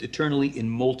be dipped eternally in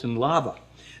molten lava.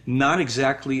 Not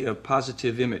exactly a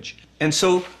positive image. And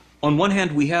so, on one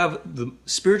hand, we have the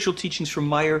spiritual teachings from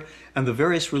Meier and the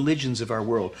various religions of our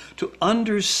world. To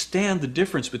understand the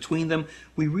difference between them,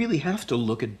 we really have to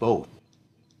look at both.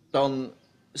 Then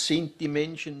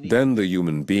the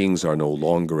human beings are no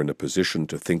longer in a position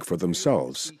to think for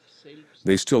themselves.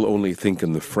 They still only think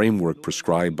in the framework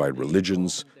prescribed by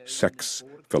religions, sects,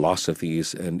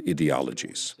 philosophies, and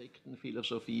ideologies.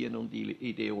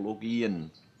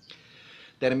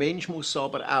 Der Mensch muss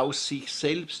aber aus sich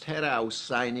selbst heraus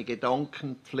seine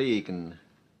Gedanken pflegen.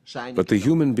 But the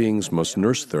human beings must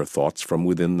nurse their thoughts from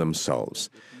within themselves.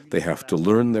 They have to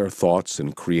learn their thoughts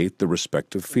and create the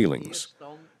respective feelings.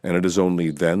 And it is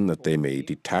only then that they may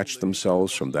detach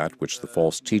themselves from that which the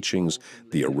false teachings,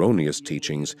 the erroneous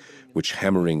teachings, which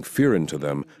hammering fear into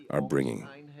them, are bringing.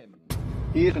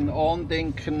 Hier ein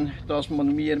Andenken, dass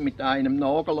man mir mit einem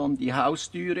Nagel an die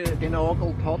Haustüre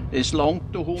genagelt hat. Es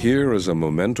langt doch. Here is a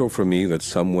memento for me that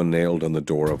someone nailed on the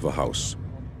door of the house.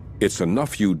 It's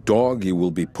enough, you dog, you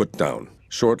will be put down.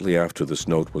 Shortly after this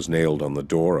note was nailed on the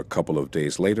door, a couple of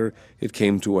days later, it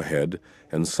came to a head,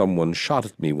 and someone shot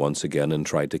at me once again and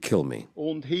tried to kill me.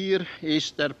 Und hier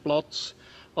ist der Platz,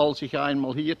 als ich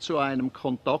einmal hier zu einem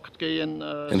Kontakt gehen.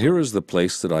 And here is the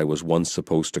place that I was once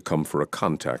supposed to come for a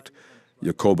contact.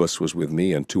 Jacobus was with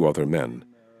me and 2 other men.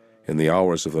 In the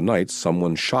hours of the night,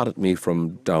 someone shot at me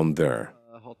from down there.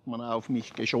 Hat man auf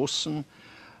mich geschossen.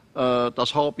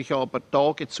 Das habe ich aber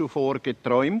Tage zuvor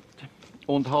geträumt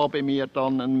und habe mir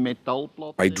dann ein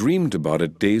Metallplatte. I dreamed about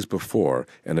it days before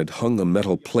and had hung a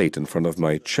metal plate in front of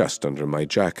my chest under my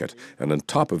jacket, and on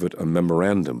top of it a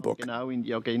memorandum book. Genau in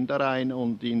die Agenda rein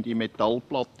und in die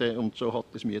Metallplatte, und so hat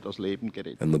es mir das Leben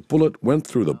gerettet. And the bullet went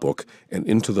through the book and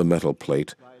into the metal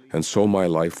plate, and so my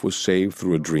life was saved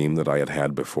through a dream that I had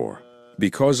had before.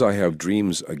 Because I have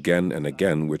dreams again and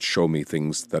again which show me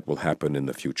things that will happen in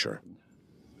the future.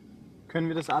 Können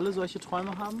wir das alle solche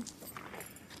Träume haben?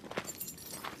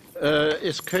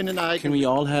 Can we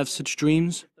all have such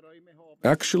dreams?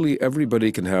 Actually,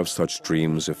 everybody can have such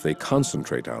dreams if they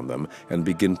concentrate on them and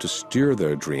begin to steer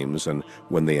their dreams, and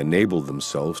when they enable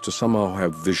themselves to somehow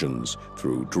have visions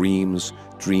through dreams,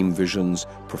 dream visions,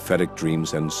 prophetic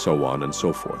dreams, and so on and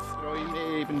so forth.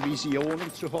 Eben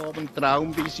Visionen zu haben,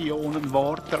 Traumvisionen,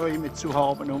 Wahrträume zu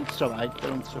haben und so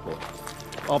weiter und so fort.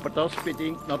 Aber das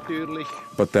bedingt natürlich.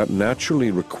 But that naturally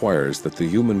requires that the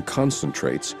human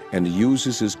concentrates and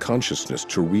uses his consciousness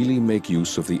to really make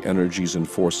use of the energies and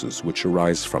forces which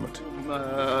arise from it.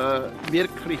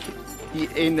 Wirklich die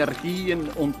Energien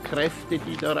und Kräfte,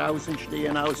 die daraus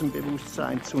entstehen, aus dem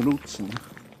Bewusstsein zu nutzen.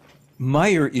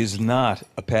 Meier is not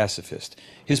a pacifist.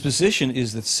 His position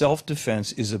is that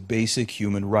self-defense is a basic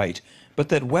human right, but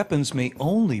that weapons may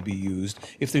only be used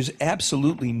if there's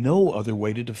absolutely no other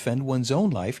way to defend one's own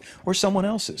life or someone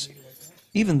else's.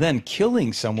 Even then,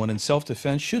 killing someone in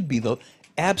self-defense should be the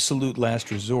absolute last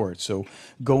resort, so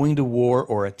going to war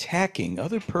or attacking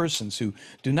other persons who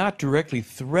do not directly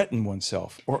threaten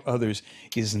oneself or others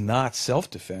is not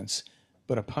self-defense,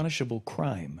 but a punishable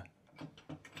crime.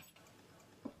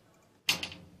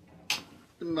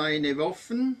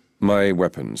 My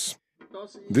weapons.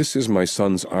 This is my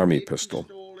son's army pistol.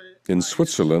 In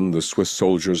Switzerland, the Swiss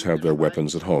soldiers have their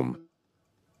weapons at home.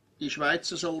 Die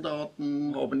Schweizer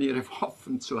Soldaten haben ihre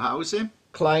Waffen zu Hause.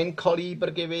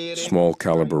 Kleinkalibergewehre. Small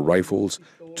caliber rifles,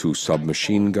 2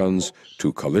 submachine guns,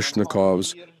 2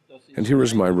 Kalashnikovs, and here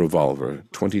is my revolver,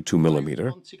 22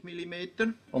 millimeter.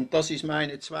 And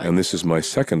this is my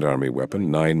second army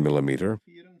weapon, 9 millimeter,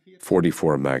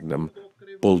 44 Magnum,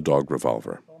 Bulldog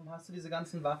revolver.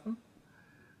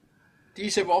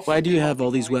 Why do you have all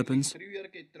these weapons?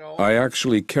 I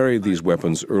actually carried these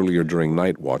weapons earlier during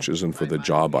night watches and for the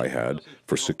job I had,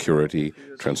 for security,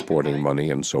 transporting money,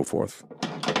 and so forth.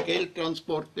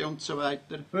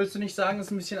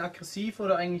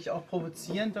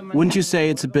 Wouldn't you say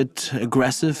it's a bit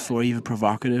aggressive or even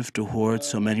provocative to hoard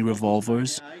so many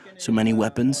revolvers, so many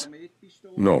weapons?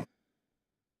 No.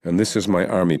 And this is my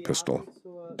army pistol.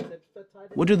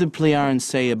 What do the Pleiadians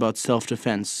say about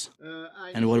self-defense?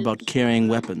 And what about carrying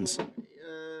weapons?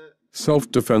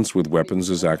 Self-defense with weapons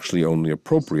is actually only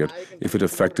appropriate if it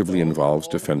effectively involves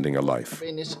defending a life.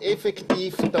 Wenn es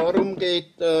effektiv darum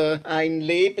geht, ein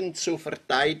Leben zu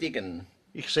verteidigen.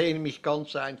 Ich sehe mich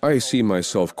ganz einfach. I see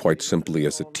myself quite simply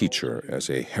as a teacher, as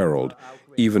a herald,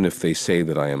 even if they say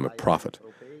that I am a prophet.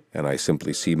 And I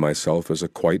simply see myself as a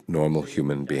quite normal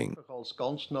human being. Als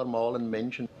ganz normalen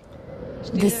Menschen.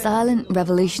 The silent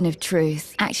revolution of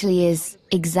truth actually is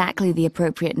exactly the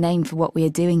appropriate name for what we are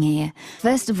doing here.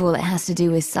 First of all, it has to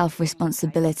do with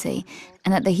self-responsibility,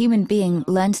 and that the human being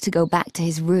learns to go back to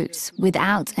his roots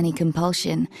without any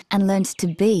compulsion, and learns to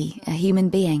be a human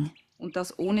being. Und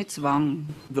das ohne Zwang.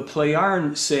 The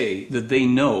Pleiadians say that they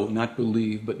know, not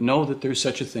believe, but know that there's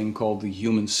such a thing called the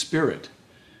human spirit.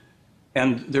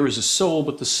 And there is a soul,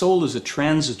 but the soul is a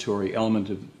transitory element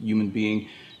of human being,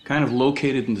 kind of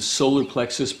located in the solar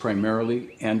plexus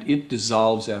primarily, and it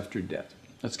dissolves after death.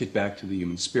 Let's get back to the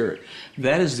human spirit.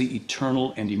 That is the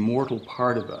eternal and immortal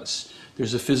part of us.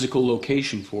 There's a physical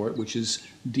location for it, which is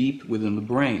deep within the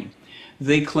brain.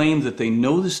 They claim that they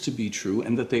know this to be true,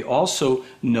 and that they also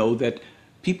know that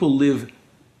people live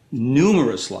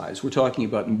numerous lives. We're talking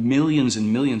about millions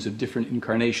and millions of different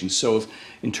incarnations. So if,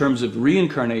 in terms of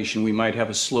reincarnation, we might have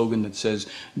a slogan that says,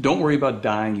 don't worry about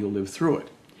dying, you'll live through it.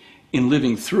 In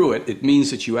living through it, it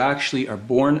means that you actually are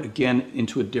born again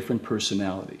into a different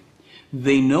personality.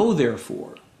 They know,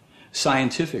 therefore,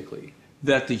 scientifically,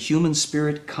 that the human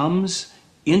spirit comes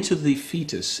into the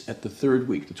fetus at the 3rd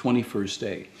week, the 21st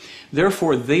day.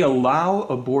 Therefore, they allow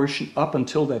abortion up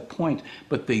until that point,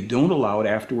 but they don't allow it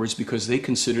afterwards because they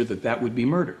consider that that would be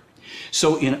murder.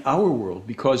 So in our world,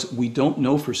 because we don't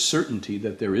know for certainty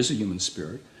that there is a human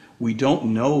spirit, we don't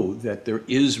know that there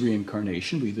is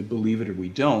reincarnation, we either believe it or we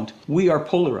don't, we are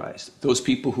polarized. Those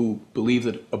people who believe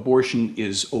that abortion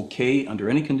is okay under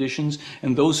any conditions,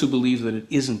 and those who believe that it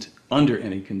isn't under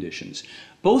any conditions.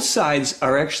 Both sides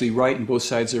are actually right and both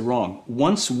sides are wrong.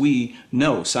 Once we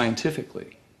know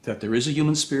scientifically that there is a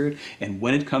human spirit, and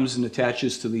when it comes and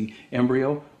attaches to the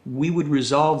embryo, we would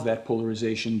resolve that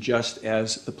polarization just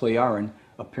as the Pleiadian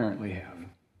apparently have.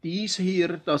 Dies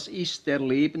hier, das ist der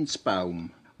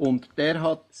Lebensbaum. Und der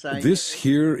hat seine... This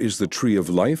here is the tree of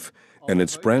life, and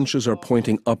its branches are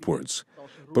pointing upwards.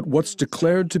 But what's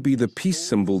declared to be the peace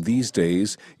symbol these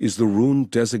days is the rune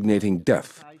designating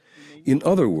death. In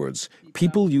other words,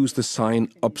 people use the sign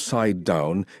upside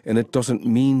down, and it doesn't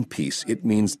mean peace, it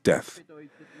means death.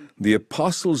 The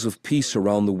apostles of peace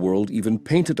around the world even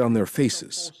paint it on their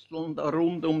faces. Rund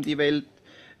die Welt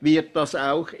wird das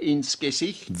auch ins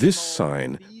Gesicht. This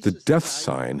sign, the death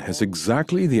sign, has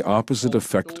exactly the opposite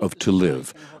effect of to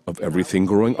live, of everything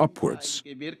growing upwards.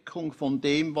 Wirkung von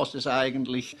dem, was es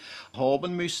eigentlich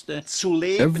haben müsste. Zu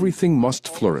leben. Everything must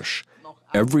flourish.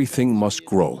 Everything must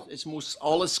grow. Es muss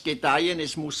alles gedeihen,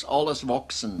 es muss alles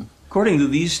wachsen. According to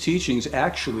these teachings,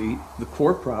 actually, the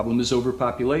core problem is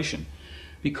overpopulation,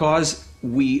 because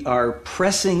we are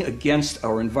pressing against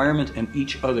our environment and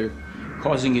each other,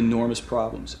 causing enormous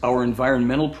problems. Our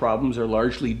environmental problems are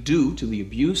largely due to the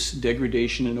abuse,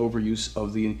 degradation, and overuse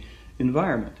of the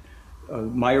environment.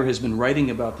 Meier has been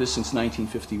writing about this since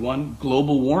 1951.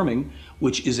 Global warming,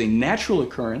 which is a natural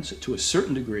occurrence to a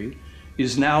certain degree,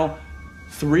 is now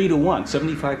 3 to 1,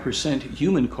 75%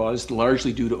 human-caused,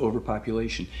 largely due to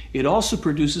overpopulation. It also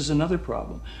produces another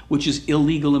problem, which is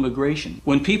illegal immigration.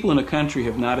 When people in a country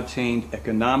have not attained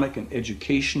economic and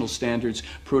educational standards,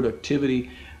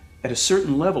 productivity, at a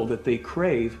certain level that they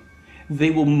crave, they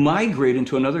will migrate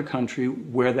into another country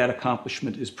where that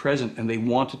accomplishment is present, and they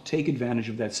want to take advantage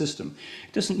of that system.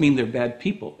 It doesn't mean they're bad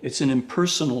people. It's an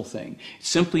impersonal thing. It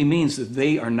simply means that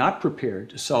they are not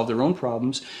prepared to solve their own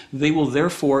problems. They will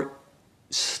therefore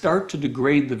start to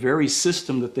degrade the very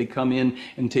system that they come in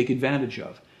and take advantage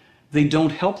of. They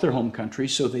don't help their home country,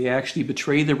 so they actually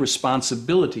betray their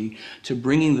responsibility to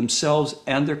bringing themselves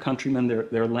and their countrymen,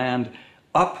 their land,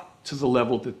 up to the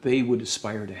level that they would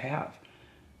aspire to have.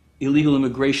 Illegal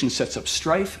immigration sets up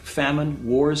strife, famine,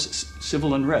 wars,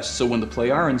 civil unrest. So when the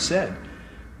Pleiadian said,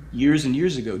 years and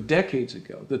years ago, decades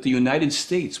ago, that the United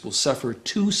States will suffer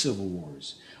 2 civil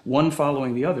wars, one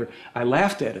following the other, I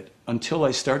laughed at it until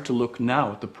I start to look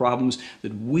now at the problems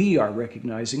that we are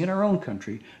recognizing in our own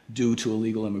country due to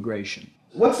illegal immigration.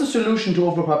 What's the solution to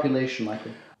overpopulation,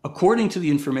 Michael? According to the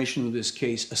information of this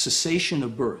case, a cessation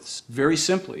of births. Very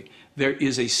simply, there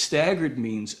is a staggered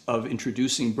means of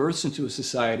introducing births into a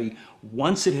society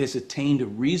once it has attained a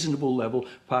reasonable level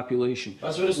population.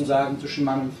 Was würdest du sagen zwischen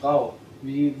Mann und Frau?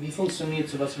 Wie funktioniert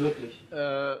sowas wirklich?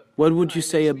 What would you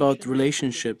say about the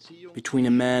relationship between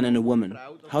a man and a woman?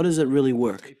 How does it really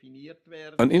work?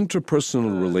 An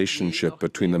interpersonal relationship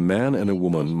between a man and a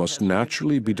woman must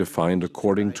naturally be defined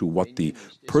according to what the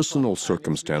personal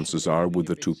circumstances are with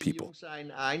the two people.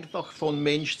 Einfach von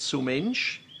Mensch zu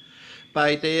Mensch,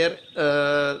 bei der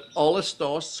alles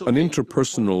das. An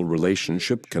interpersonal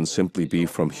relationship can simply be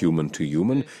from human to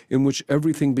human, in which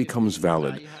everything becomes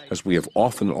valid, as we have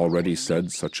often already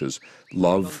said, such as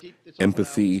love,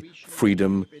 empathy,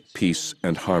 freedom, peace,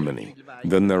 and harmony.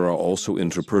 Then there are also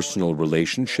interpersonal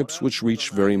relationships which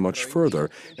reach very much further,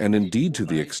 and indeed to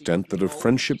the extent that a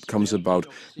friendship comes about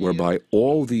whereby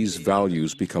all these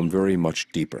values become very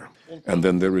much deeper. And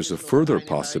then there is a further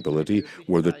possibility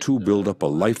where the two build up a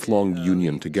lifelong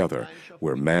union together,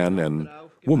 where man and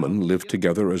woman live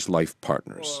together as life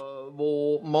partners.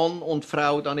 Wo Mann und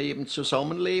Frau dann eben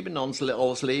zusammenleben als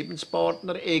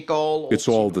Lebenspartner, egal. It's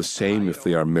all the same if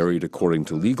they are married according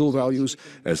to legal values,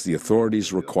 as the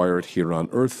authorities require it here on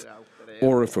Earth,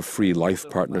 or if a free life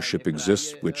partnership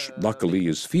exists, which luckily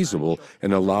is feasible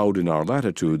and allowed in our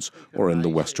latitudes or in the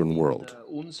Western world.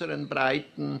 Unseren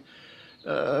Breiten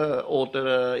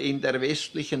oder in der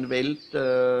westlichen Welt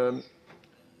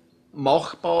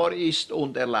machbar ist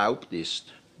und erlaubt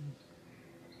ist.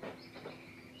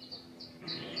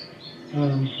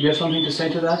 You have something to say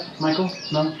to that, Michael?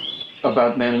 No?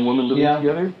 About man and woman living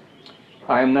together?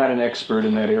 I am not an expert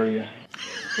in that area.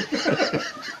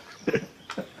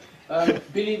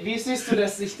 Billy, wie siehst du,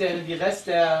 dass sich der Rest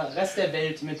der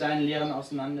Welt mit deinen Lehren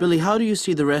auseinandersetzt? Billy, how do you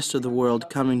see the rest of the world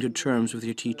coming to terms with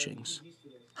your teachings?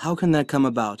 How can that come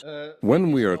about?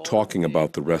 When we are talking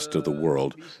about the rest of the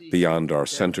world, beyond our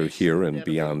center here and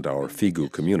beyond our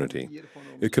Figu community,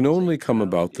 It can only come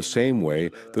about the same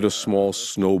way that a small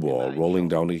snowball rolling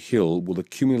down a hill will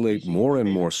accumulate more and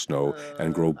more snow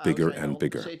and grow bigger and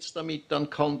bigger.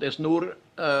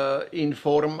 That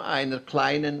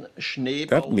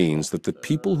means that the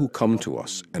people who come to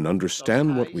us and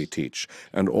understand what we teach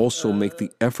and also make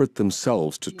the effort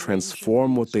themselves to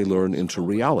transform what they learn into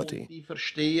reality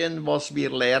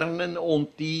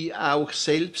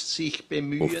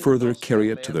will further carry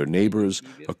it to their neighbors,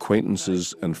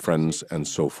 acquaintances, and friends, and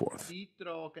so forth.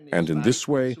 And in this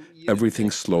way, everything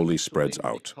slowly spreads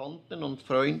out.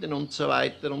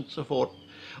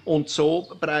 Und so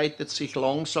breitet sich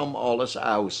langsam alles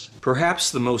aus.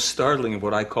 Perhaps the most startling of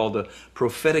what I call the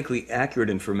prophetically accurate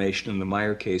information in the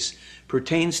Meier case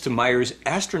pertains to Meier's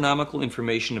astronomical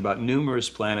information about numerous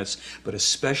planets, but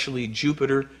especially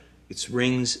Jupiter, its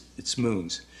rings, its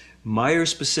moons. Meier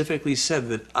specifically said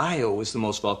that Io is the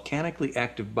most volcanically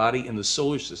active body in the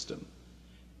solar system.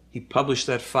 He published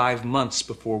that 5 months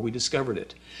before we discovered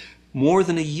it. More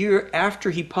than a year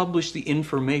after he published the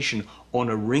information on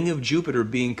a ring of Jupiter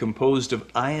being composed of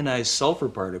ionized sulfur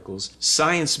particles,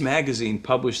 Science magazine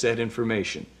published that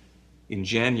information in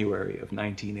January of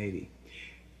 1980.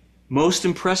 Most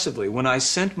impressively, when I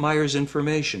sent Meier's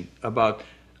information about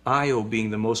Io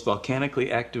being the most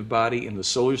volcanically active body in the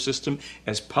solar system,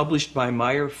 as published by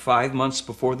Meier 5 months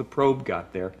before the probe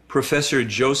got there, Professor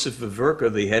Joseph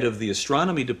Viverka, the head of the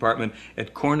astronomy department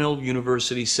at Cornell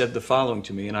University, said the following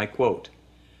to me, and I quote,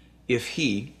 "If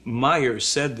he, Meier,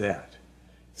 said that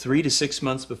 3 to 6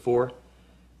 months before,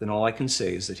 then all I can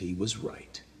say is that he was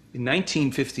right." In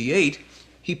 1958,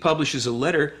 he publishes a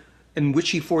letter in which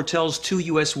he foretells 2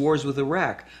 U.S. wars with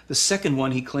Iraq. The second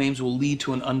one he claims will lead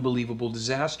to an unbelievable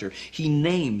disaster. He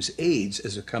names AIDS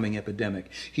as a coming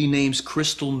epidemic. He names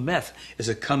crystal meth as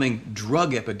a coming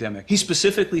drug epidemic. He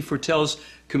specifically foretells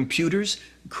computers,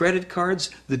 credit cards,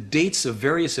 the dates of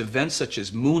various events such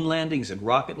as moon landings and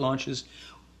rocket launches,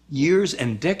 years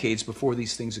and decades before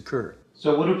these things occur.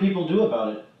 So what do people do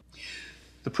about it?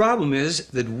 The problem is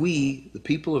that we, the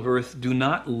people of Earth, do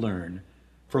not learn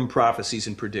from prophecies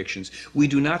and predictions. We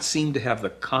do not seem to have the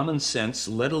common sense,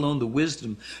 let alone the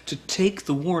wisdom, to take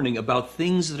the warning about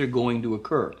things that are going to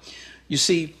occur. You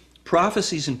see,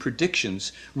 prophecies and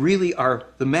predictions really are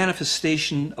the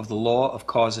manifestation of the law of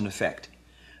cause and effect.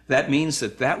 That means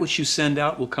that that which you send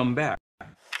out will come back.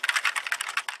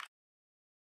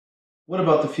 What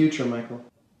about the future, Michael?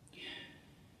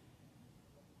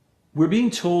 We're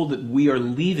being told that we are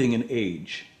leaving an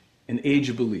age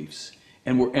of beliefs,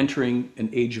 and we're entering an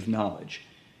age of knowledge.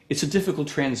 It's a difficult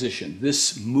transition,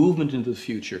 this movement into the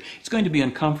future. It's going to be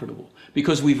uncomfortable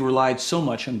because we've relied so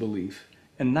much on belief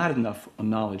and not enough on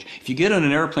knowledge. If you get on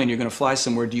an airplane, you're going to fly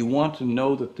somewhere, do you want to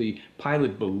know that the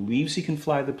pilot believes he can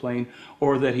fly the plane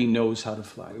or that he knows how to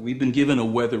fly? We've been given a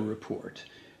weather report.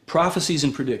 Prophecies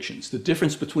and predictions, the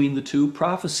difference between the two,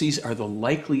 prophecies are the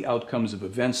likely outcomes of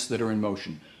events that are in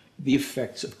motion, the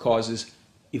effects of causes.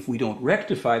 If we don't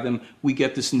rectify them, we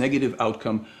get this negative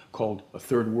outcome called a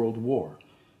third world war.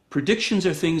 Predictions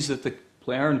are things that the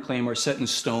Pleiadian claim are set in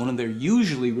stone, and they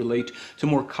usually relate to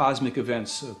more cosmic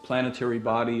events, a planetary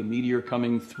body, a meteor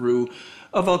coming through,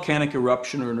 a volcanic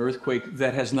eruption or an earthquake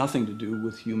that has nothing to do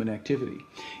with human activity.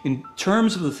 In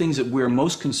terms of the things that we're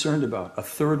most concerned about, a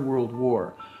third world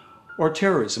war, or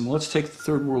terrorism, let's take the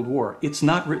Third World War. It's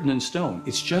not written in stone.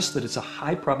 It's just that it's a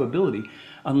high probability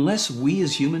unless we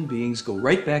as human beings go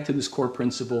right back to this core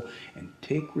principle and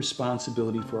take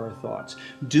responsibility for our thoughts.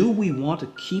 Do we want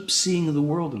to keep seeing the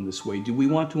world in this way? Do we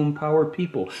want to empower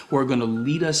people who are going to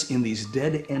lead us in these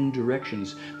dead-end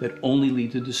directions that only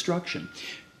lead to destruction?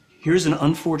 Here's an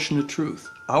unfortunate truth.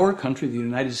 Our country, the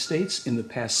United States, in the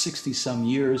past 60-some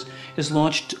years, has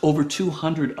launched over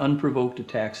 200 unprovoked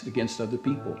attacks against other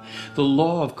people. The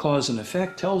law of cause and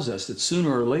effect tells us that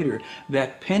sooner or later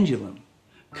that pendulum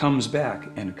comes back,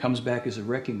 and it comes back as a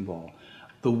wrecking ball.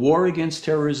 The war against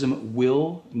terrorism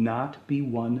will not be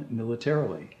won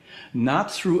militarily. Not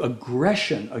through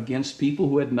aggression against people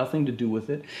who had nothing to do with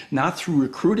it, not through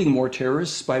recruiting more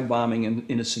terrorists by bombing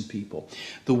innocent people.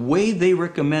 The way they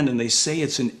recommend, and they say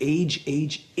it's an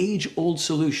age-old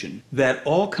solution, that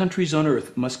all countries on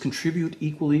earth must contribute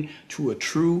equally to a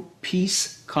true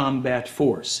peace combat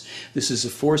force. This is a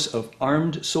force of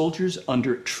armed soldiers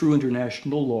under true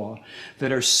international law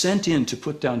that are sent in to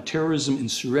put down terrorism,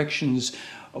 insurrections,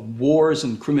 wars,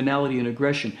 and criminality and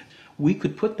aggression. We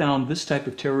could put down this type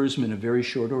of terrorism in a very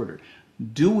short order.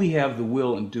 Do we have the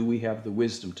will and do we have the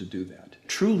wisdom to do that?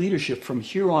 True leadership from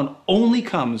here on only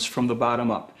comes from the bottom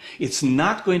up. It's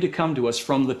not going to come to us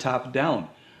from the top down.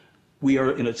 We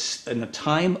are in a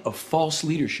time of false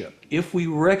leadership. If we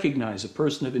recognize a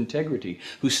person of integrity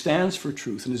who stands for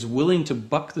truth and is willing to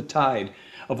buck the tide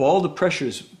of all the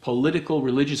pressures, political,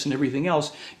 religious, and everything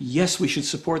else, yes, we should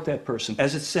support that person.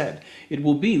 As it said, it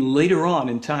will be later on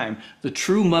in time the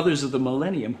true mothers of the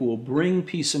millennium who will bring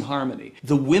peace and harmony.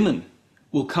 The women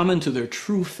will come into their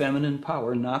true feminine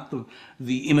power, not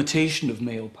the imitation of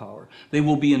male power. They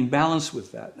will be in balance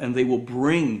with that, and they will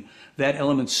bring that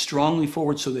element strongly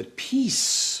forward so that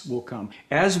peace will come.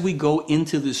 As we go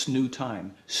into this new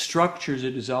time, structures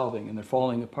are dissolving and they're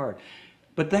falling apart.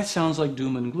 But that sounds like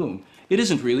doom and gloom. It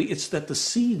isn't really. It's that the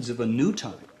seeds of a new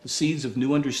time, the seeds of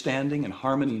new understanding and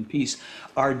harmony and peace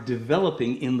are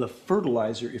developing in the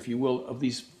fertilizer, if you will, of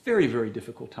these very, very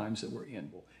difficult times that we're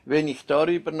in. Wenn ich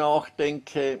darüber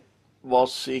nachdenke,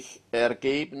 was sich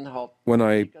ergeben hat. When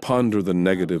I ponder the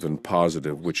negative and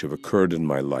positive which have occurred in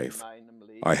my life,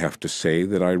 I have to say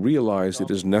that I realize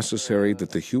it is necessary that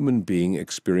the human being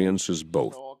experiences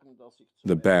both,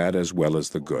 the bad as well as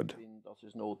the good. Dass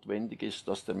es notwendig ist,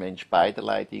 dass der Mensch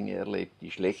beiderlei Dinge erlebt, die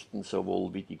schlechten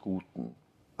sowohl wie die guten.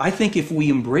 I think if we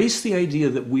embrace the idea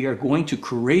that we are going to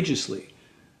courageously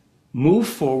move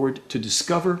forward to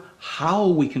discover how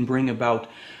we can bring about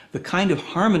the kind of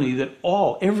harmony that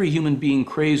every human being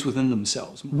craves within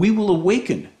themselves, we will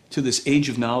awaken to this age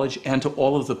of knowledge and to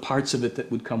all of the parts of it that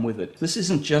would come with it. This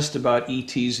isn't just about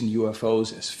ETs and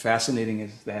UFOs, as fascinating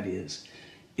as that is.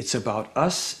 It's about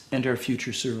us and our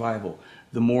future survival.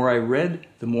 The more I read,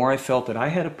 the more I felt that I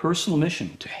had a personal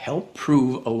mission to help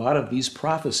prove a lot of these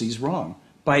prophecies wrong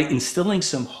by instilling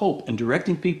some hope and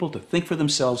directing people to think for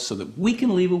themselves so that we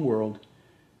can leave a world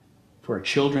for our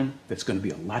children that's going to be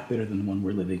a lot better than the one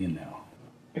we're living in now.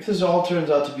 If this all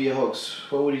turns out to be a hoax,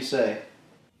 what would you say?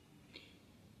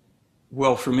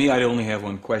 Well, for me, I'd only have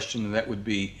one question, and that would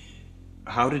be,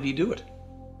 how did he do it?